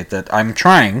Thursday, that I'm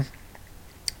trying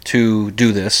to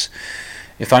do this.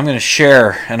 If I'm going to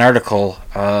share an article,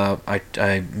 I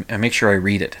make sure I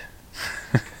read it.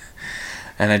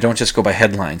 And I don't just go by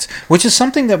headlines, which is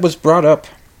something that was brought up.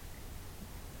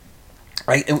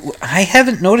 I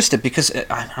haven't noticed it because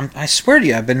I swear to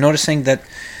you, I've been noticing that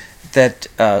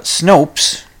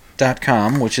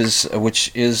Snopes.com, which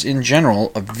is in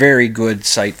general a very good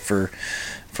site for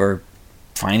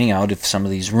finding out if some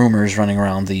of these rumors running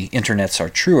around the internets are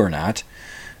true or not.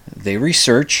 They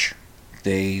research,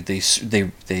 they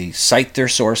cite their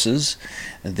sources,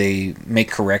 they make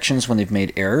corrections when they've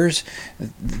made errors.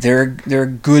 They're a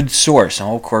good source.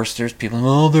 Oh, of course, there's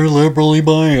people, they're liberally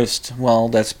biased. Well,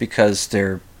 that's because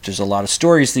there's a lot of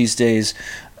stories these days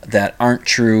that aren't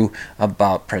true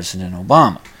about President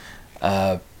Obama.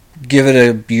 Give it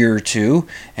a year or two,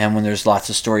 and when there's lots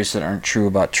of stories that aren't true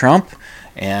about Trump,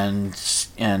 and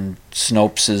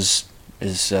Snopes is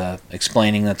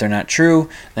explaining that they're not true,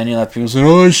 then you'll have people say,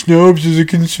 Snopes is a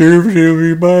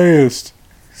conservatively biased.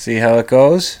 See how it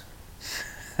goes?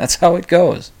 That's how it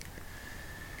goes.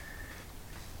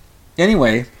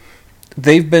 Anyway,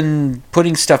 they've been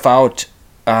putting stuff out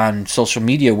on social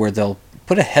media where they'll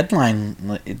put a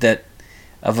headline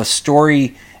of a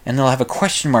story, and they'll have a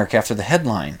question mark after the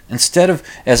headline. Instead of,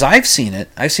 as I've seen it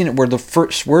where the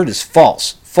first word is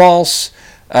false. False,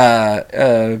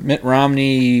 Mitt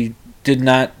Romney did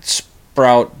not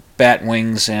sprout bat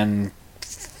wings and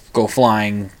go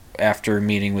flying after a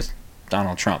meeting with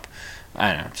Donald Trump.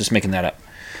 I don't know, just making that up.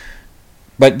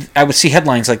 But I would see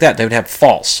headlines like that. They would have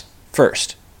false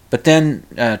first. But then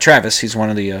Travis, he's one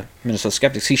of the Minnesota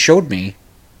Skeptics, he showed me,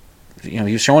 he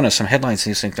was showing us some headlines,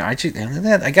 and he's like, I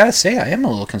gotta say, I am a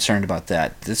little concerned about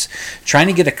that. It's trying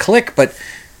to get a click, but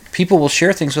people will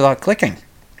share things without clicking.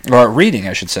 Or reading,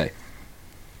 I should say.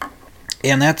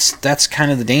 And that's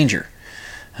kind of the danger.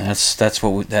 And that's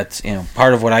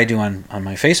part of what I do on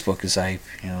my Facebook is I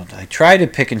try to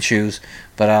pick and choose,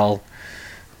 but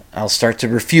I'll start to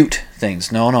refute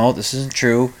things. No, this isn't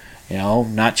true.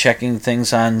 Not checking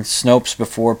things on Snopes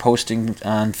before posting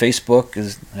on Facebook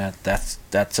is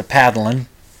that's a paddling.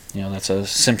 That's a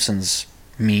Simpsons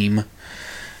meme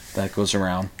that goes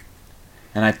around.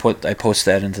 And I post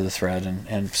that into the thread,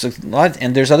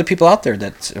 and there's other people out there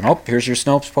that, here's your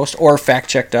Snopes post, or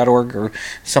factcheck.org, or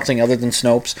something other than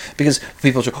Snopes, because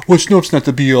people say, well, Snopes not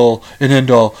the be all and end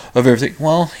all of everything.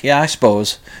 Well, yeah, I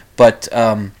suppose, but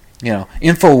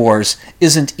InfoWars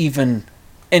isn't even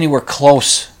anywhere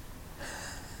close.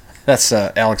 That's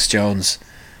Alex Jones'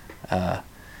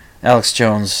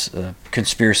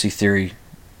 conspiracy theory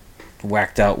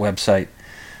whacked out website,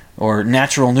 or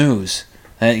Natural News.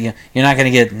 You're not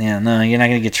going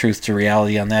to get truth to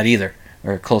reality on that either,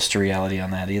 or close to reality on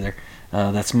that either.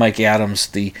 That's Mike Adams,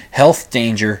 the health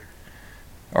danger,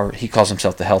 or he calls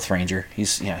himself the health ranger.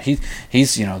 He's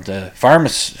the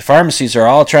pharmacies are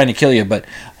all trying to kill you, but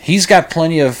he's got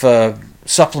plenty of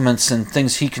supplements and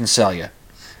things he can sell you.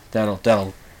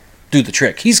 That'll do the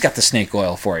trick. He's got the snake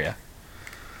oil for you.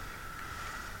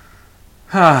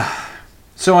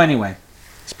 So anyway,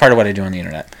 it's part of what I do on the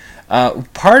internet.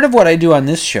 Part of what I do on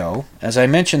this show, as I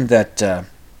mentioned, that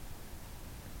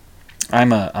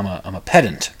I'm a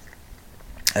pedant.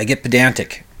 I get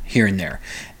pedantic here and there.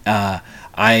 I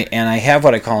have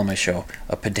what I call on my show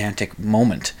a pedantic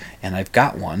moment, and I've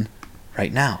got one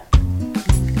right now.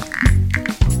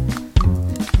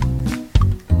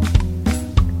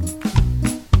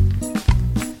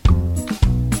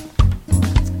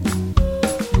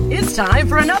 It's time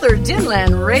for another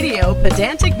Dimland Radio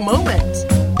pedantic moment.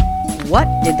 What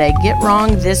did they get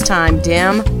wrong this time,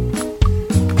 Dim?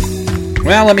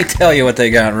 Well, let me tell you what they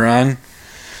got wrong.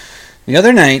 The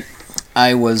other night,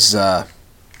 I was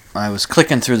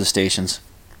clicking through the stations,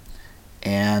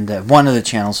 and one of the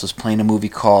channels was playing a movie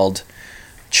called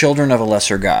Children of a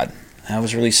Lesser God. That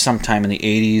was released sometime in the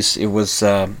 80s. It was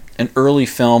an early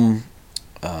film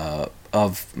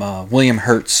of William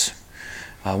Hurt,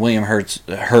 William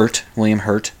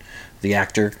Hurt, the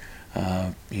actor.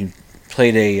 He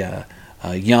played a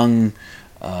young,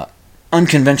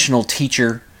 unconventional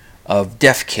teacher of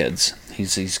deaf kids.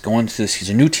 He's going to this. He's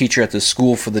a new teacher at this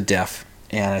school for the deaf,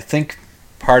 and I think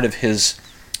part of his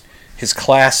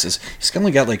class is he's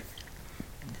only got like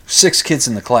 6 kids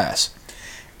in the class,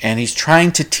 and he's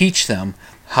trying to teach them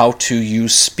how to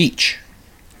use speech.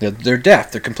 They're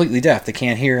deaf. They're completely deaf. They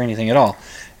can't hear anything at all.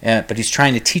 But he's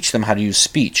trying to teach them how to use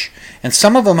speech. And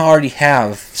some of them already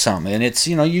have some. And it's,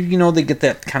 you know, they get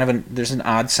that kind of there's an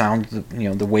odd sound,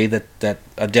 the way that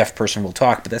a deaf person will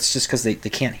talk. But that's just because they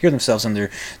can't hear themselves, and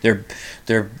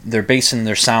they're basing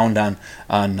their sound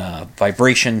on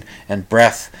vibration and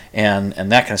breath and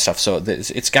that kind of stuff. So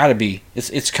it's got to be,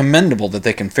 it's commendable that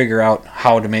they can figure out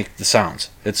how to make the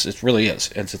sounds. It really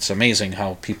is. It's amazing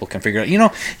how people can figure it out.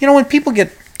 You know when people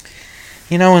get,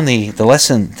 when the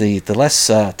less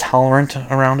tolerant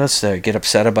around us get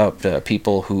upset about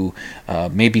people who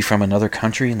may be from another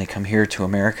country and they come here to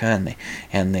America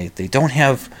and they don't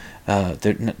have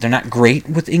they're not great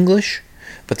with English,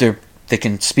 but they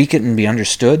can speak it and be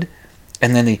understood,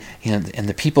 and then and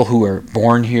the people who are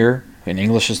born here and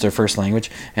English is their first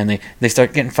language, and they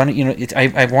start getting funny.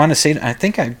 I want to say, I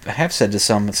think I have said to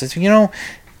some, it says,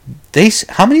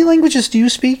 how many languages do you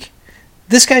speak?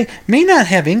 This guy may not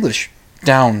have English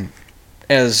down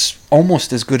as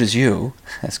almost as good as you.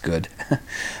 That's good.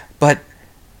 But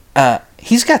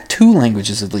he's got 2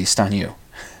 languages at least on you.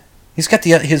 He's got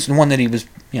his one that he was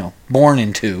born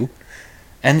into,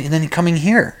 and then coming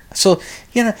here. So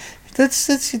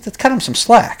that's cut him some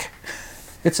slack.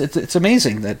 It's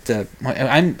amazing that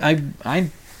I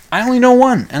only know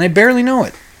one, and I barely know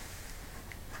it.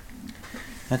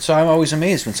 And so I'm always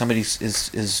amazed when somebody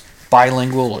is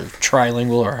bilingual or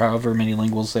trilingual or however many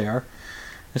linguals they are.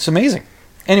 It's amazing.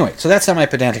 Anyway, so that's not my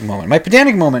pedantic moment. My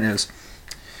pedantic moment is,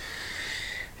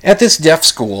 at this deaf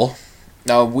school,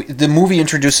 the movie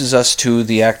introduces us to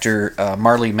the actor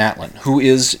Marlee Matlin, who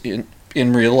is, in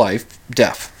real life,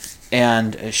 deaf.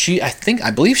 And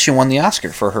I believe she won the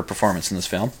Oscar for her performance in this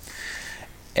film.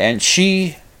 And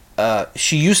she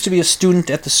used to be a student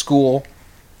at the school,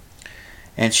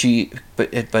 and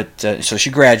so she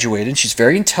graduated. She's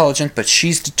very intelligent, but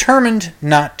she's determined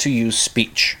not to use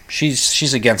speech.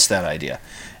 She's against that idea.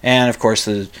 And of course,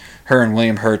 her and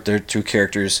William Hurt, their 2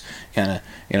 characters, kind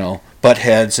of butt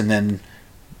heads and then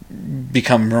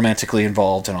become romantically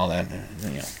involved and all that.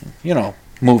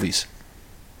 Movies.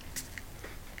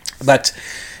 But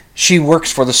she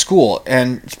works for the school,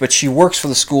 but she works for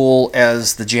the school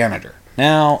as the janitor.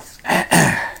 Now,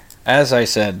 as I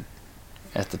said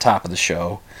at the top of the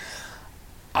show,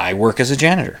 I work as a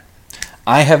janitor.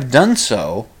 I have done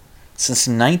so since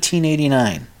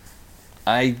 1989.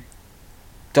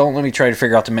 Don't let me try to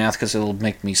figure out the math because it'll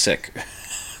make me sick.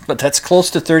 But that's close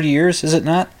to 30 years, is it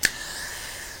not?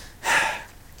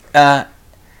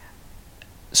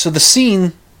 So the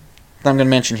scene that I'm going to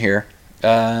mention here,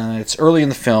 it's early in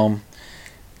the film.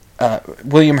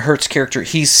 William Hurt's character,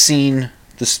 he's seen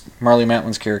this Marlee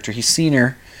Matlin's character. He's seen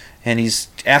her, and he's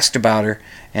asked about her,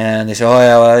 and they say,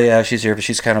 "Oh yeah, she's here, but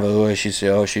she's kind of she's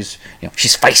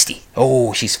feisty.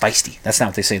 Oh, she's feisty." That's not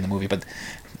what they say in the movie, but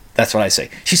that's what I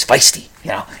say. She's feisty.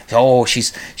 Oh,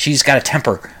 she's got a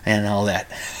temper and all that.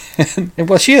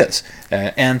 Well, she is.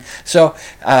 And so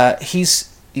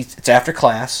it's after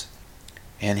class,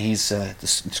 and the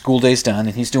school day's done,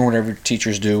 and he's doing whatever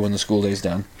teachers do when the school day's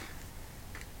done.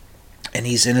 And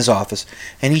he's in his office,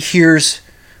 and he hears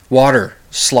water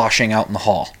sloshing out in the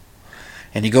hall.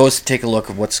 And he goes to take a look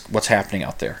at what's happening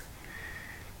out there.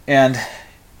 And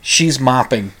she's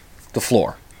mopping the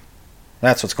floor.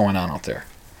 That's what's going on out there.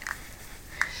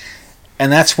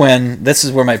 And this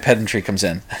is where my pedantry comes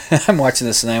in. I'm watching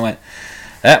this and I went,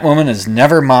 that woman has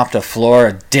never mopped a floor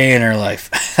a day in her life.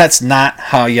 That's not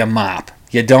how you mop.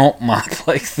 You don't mop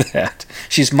like that.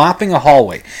 She's mopping a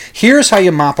hallway. Here's how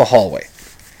you mop a hallway.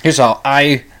 Here's how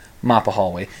I mop a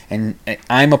hallway. And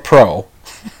I'm a pro.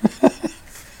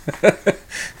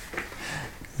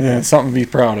 Yeah, something to be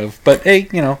proud of. But hey,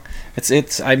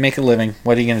 I make a living.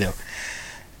 What are you gonna do?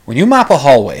 When you mop a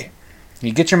hallway,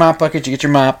 you get your mop bucket, you get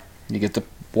your mop, you get the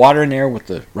water in there with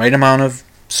the right amount of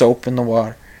soap in the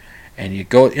water, and you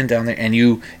go in down there, and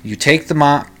you take the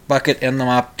mop bucket and the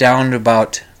mop down to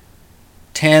about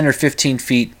 10 or 15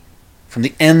 feet from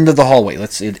the end of the hallway.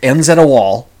 It ends at a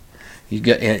wall.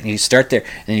 You start there,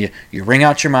 and you wring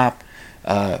out your mop.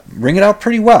 Wring it out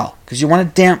pretty well, because you want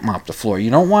to damp mop the floor.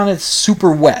 You don't want it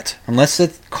super wet, unless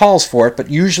it calls for it, but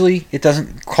usually it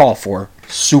doesn't call for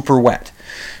super wet.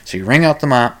 So you wring out the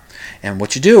mop, and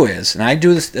what you do is, and I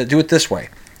do it this way.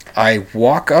 I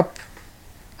walk up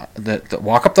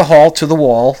the hall to the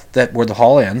wall where the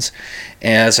hall ends,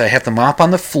 as I have the mop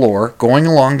on the floor, going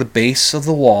along the base of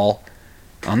the wall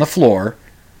on the floor,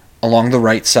 along the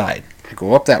right side. I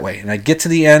go up that way, and I get to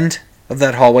the end of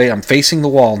that hallway. I'm facing the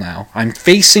wall now. I'm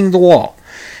facing the wall.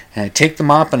 And I take the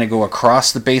mop and I go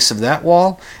across the base of that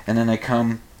wall, and then I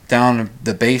come down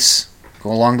the base,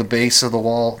 go along the base of the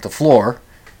wall, the floor,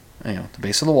 the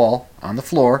base of the wall, on the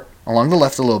floor, along the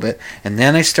left a little bit, and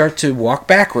then I start to walk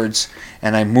backwards,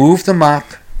 and I move the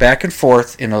mop back and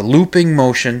forth in a looping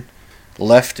motion,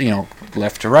 left to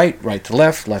right to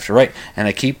left to right, and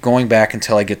I keep going back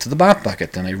until I get to the mop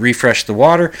bucket. Then I refresh the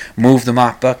water, move the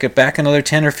mop bucket back another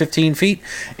 10 or 15 feet,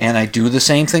 and I do the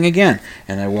same thing again,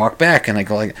 and I walk back and I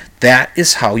go like that.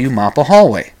 Is how you mop a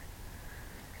hallway,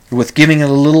 with giving it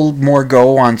a little more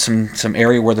go on some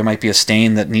area where there might be a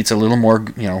stain that needs a little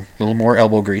more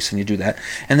elbow grease, and you do that,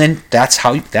 and then that's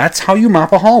how you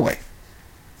mop a hallway.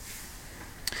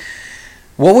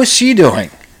 What was she doing?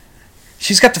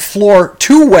 She's got the floor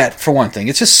too wet, for one thing.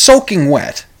 It's just soaking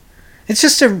wet.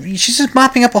 She's just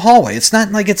mopping up a hallway. It's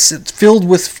not like it's filled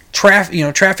with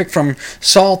traffic from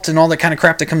salt and all that kind of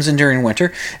crap that comes in during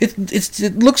winter.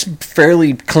 It looks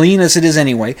fairly clean as it is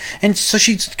anyway. And so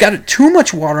she's got too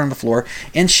much water on the floor,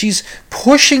 and she's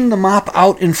pushing the mop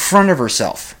out in front of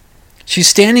herself. She's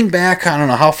standing back, I don't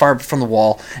know how far from the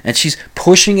wall, and she's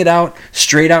pushing it out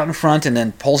straight out in front, and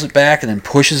then pulls it back, and then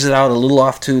pushes it out a little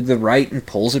off to the right, and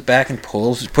pulls it back, and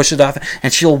pushes it off,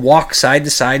 and she'll walk side to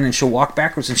side, and then she'll walk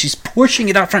backwards, and she's pushing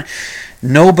it out front.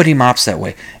 Nobody mops that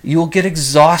way. You'll get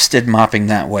exhausted mopping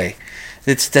that way.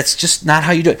 That's just not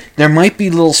how you do it. There might be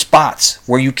little spots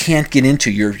where you can't get into,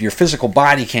 your physical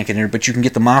body can't get in there, but you can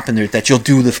get the mop in there that you'll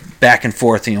do the back and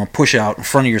forth, push it out in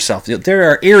front of yourself. There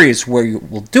are areas where you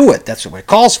will do it. That's what it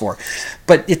calls for.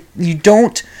 But you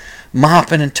don't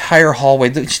mop an entire hallway.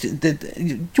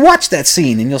 You watch that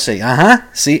scene and you'll say,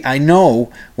 see, I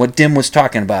know what Dim was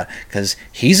talking about, because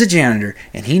he's a janitor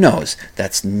and he knows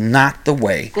that's not the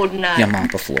way you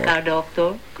mop a floor.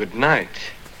 Doctor. Good night.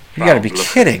 You gotta be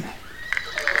kidding.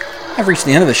 I've reached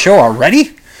the end of the show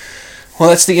already? Well,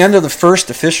 that's the end of the first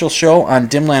official show on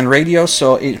Dimland Radio,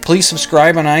 so please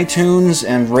subscribe on iTunes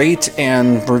and rate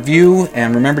and review,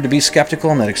 and remember to be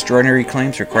skeptical and that extraordinary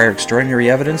claims require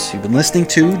extraordinary evidence. You've been listening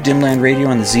to Dimland Radio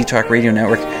on the Z-Talk Radio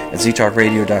Network at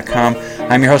ztalkradio.com.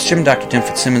 I'm your host, Jim, Dr. Dim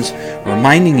Fitzsimmons,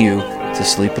 reminding you to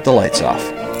sleep with the lights off.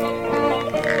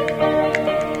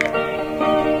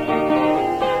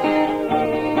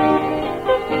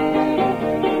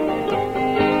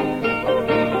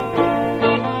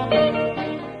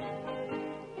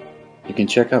 You can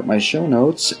check out my show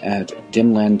notes at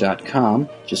dimland.com.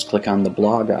 Just click on the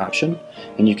blog option,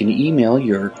 and you can email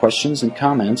your questions and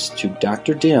comments to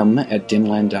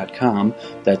drdim@dimland.com.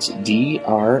 That's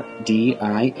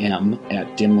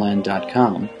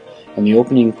drdim@dimland.com. And the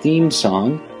opening theme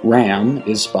song, Ram,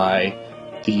 is by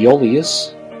the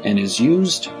Aeolus and is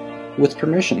used with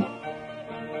permission.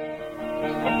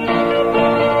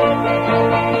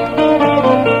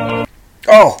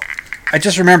 Oh, I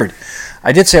just remembered.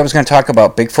 I did say I was going to talk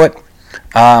about Bigfoot.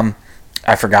 I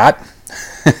forgot.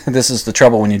 This is the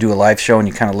trouble when you do a live show and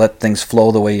you kind of let things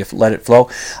flow the way you let it flow.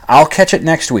 I'll catch it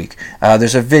next week.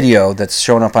 There's a video that's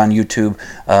shown up on YouTube,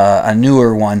 a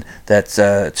newer one that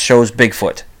shows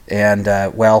Bigfoot. And,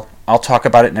 I'll talk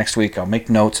about it next week. I'll make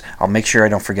notes. I'll make sure I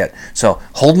don't forget. So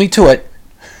hold me to it.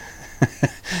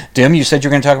 Dim, you said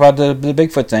you're going to talk about the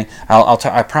Bigfoot thing.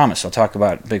 I promise I'll talk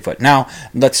about Bigfoot. Now,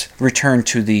 let's return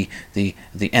to the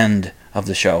end of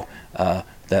the show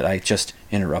that I just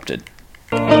interrupted.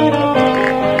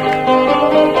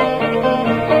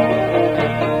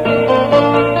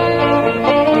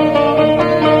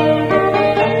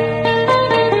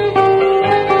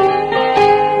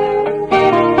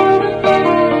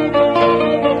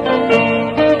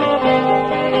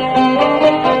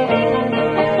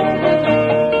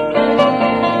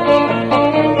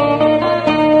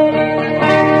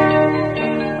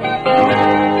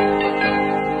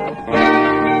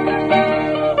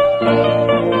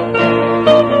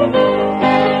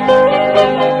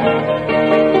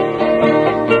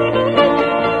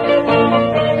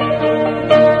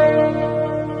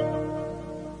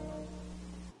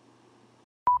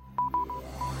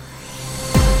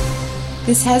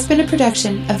 This has been a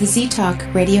production of the Z-Talk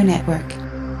Radio Network.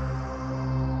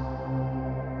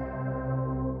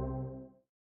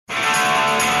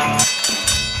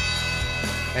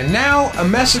 And now, a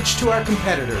message to our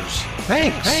competitors.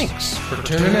 Thanks for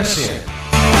tuning us in.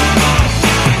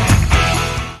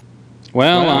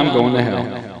 Well, I'm going to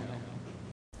hell.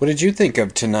 What did you think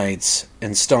of tonight's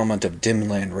installment of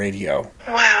Dimland Radio?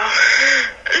 Wow.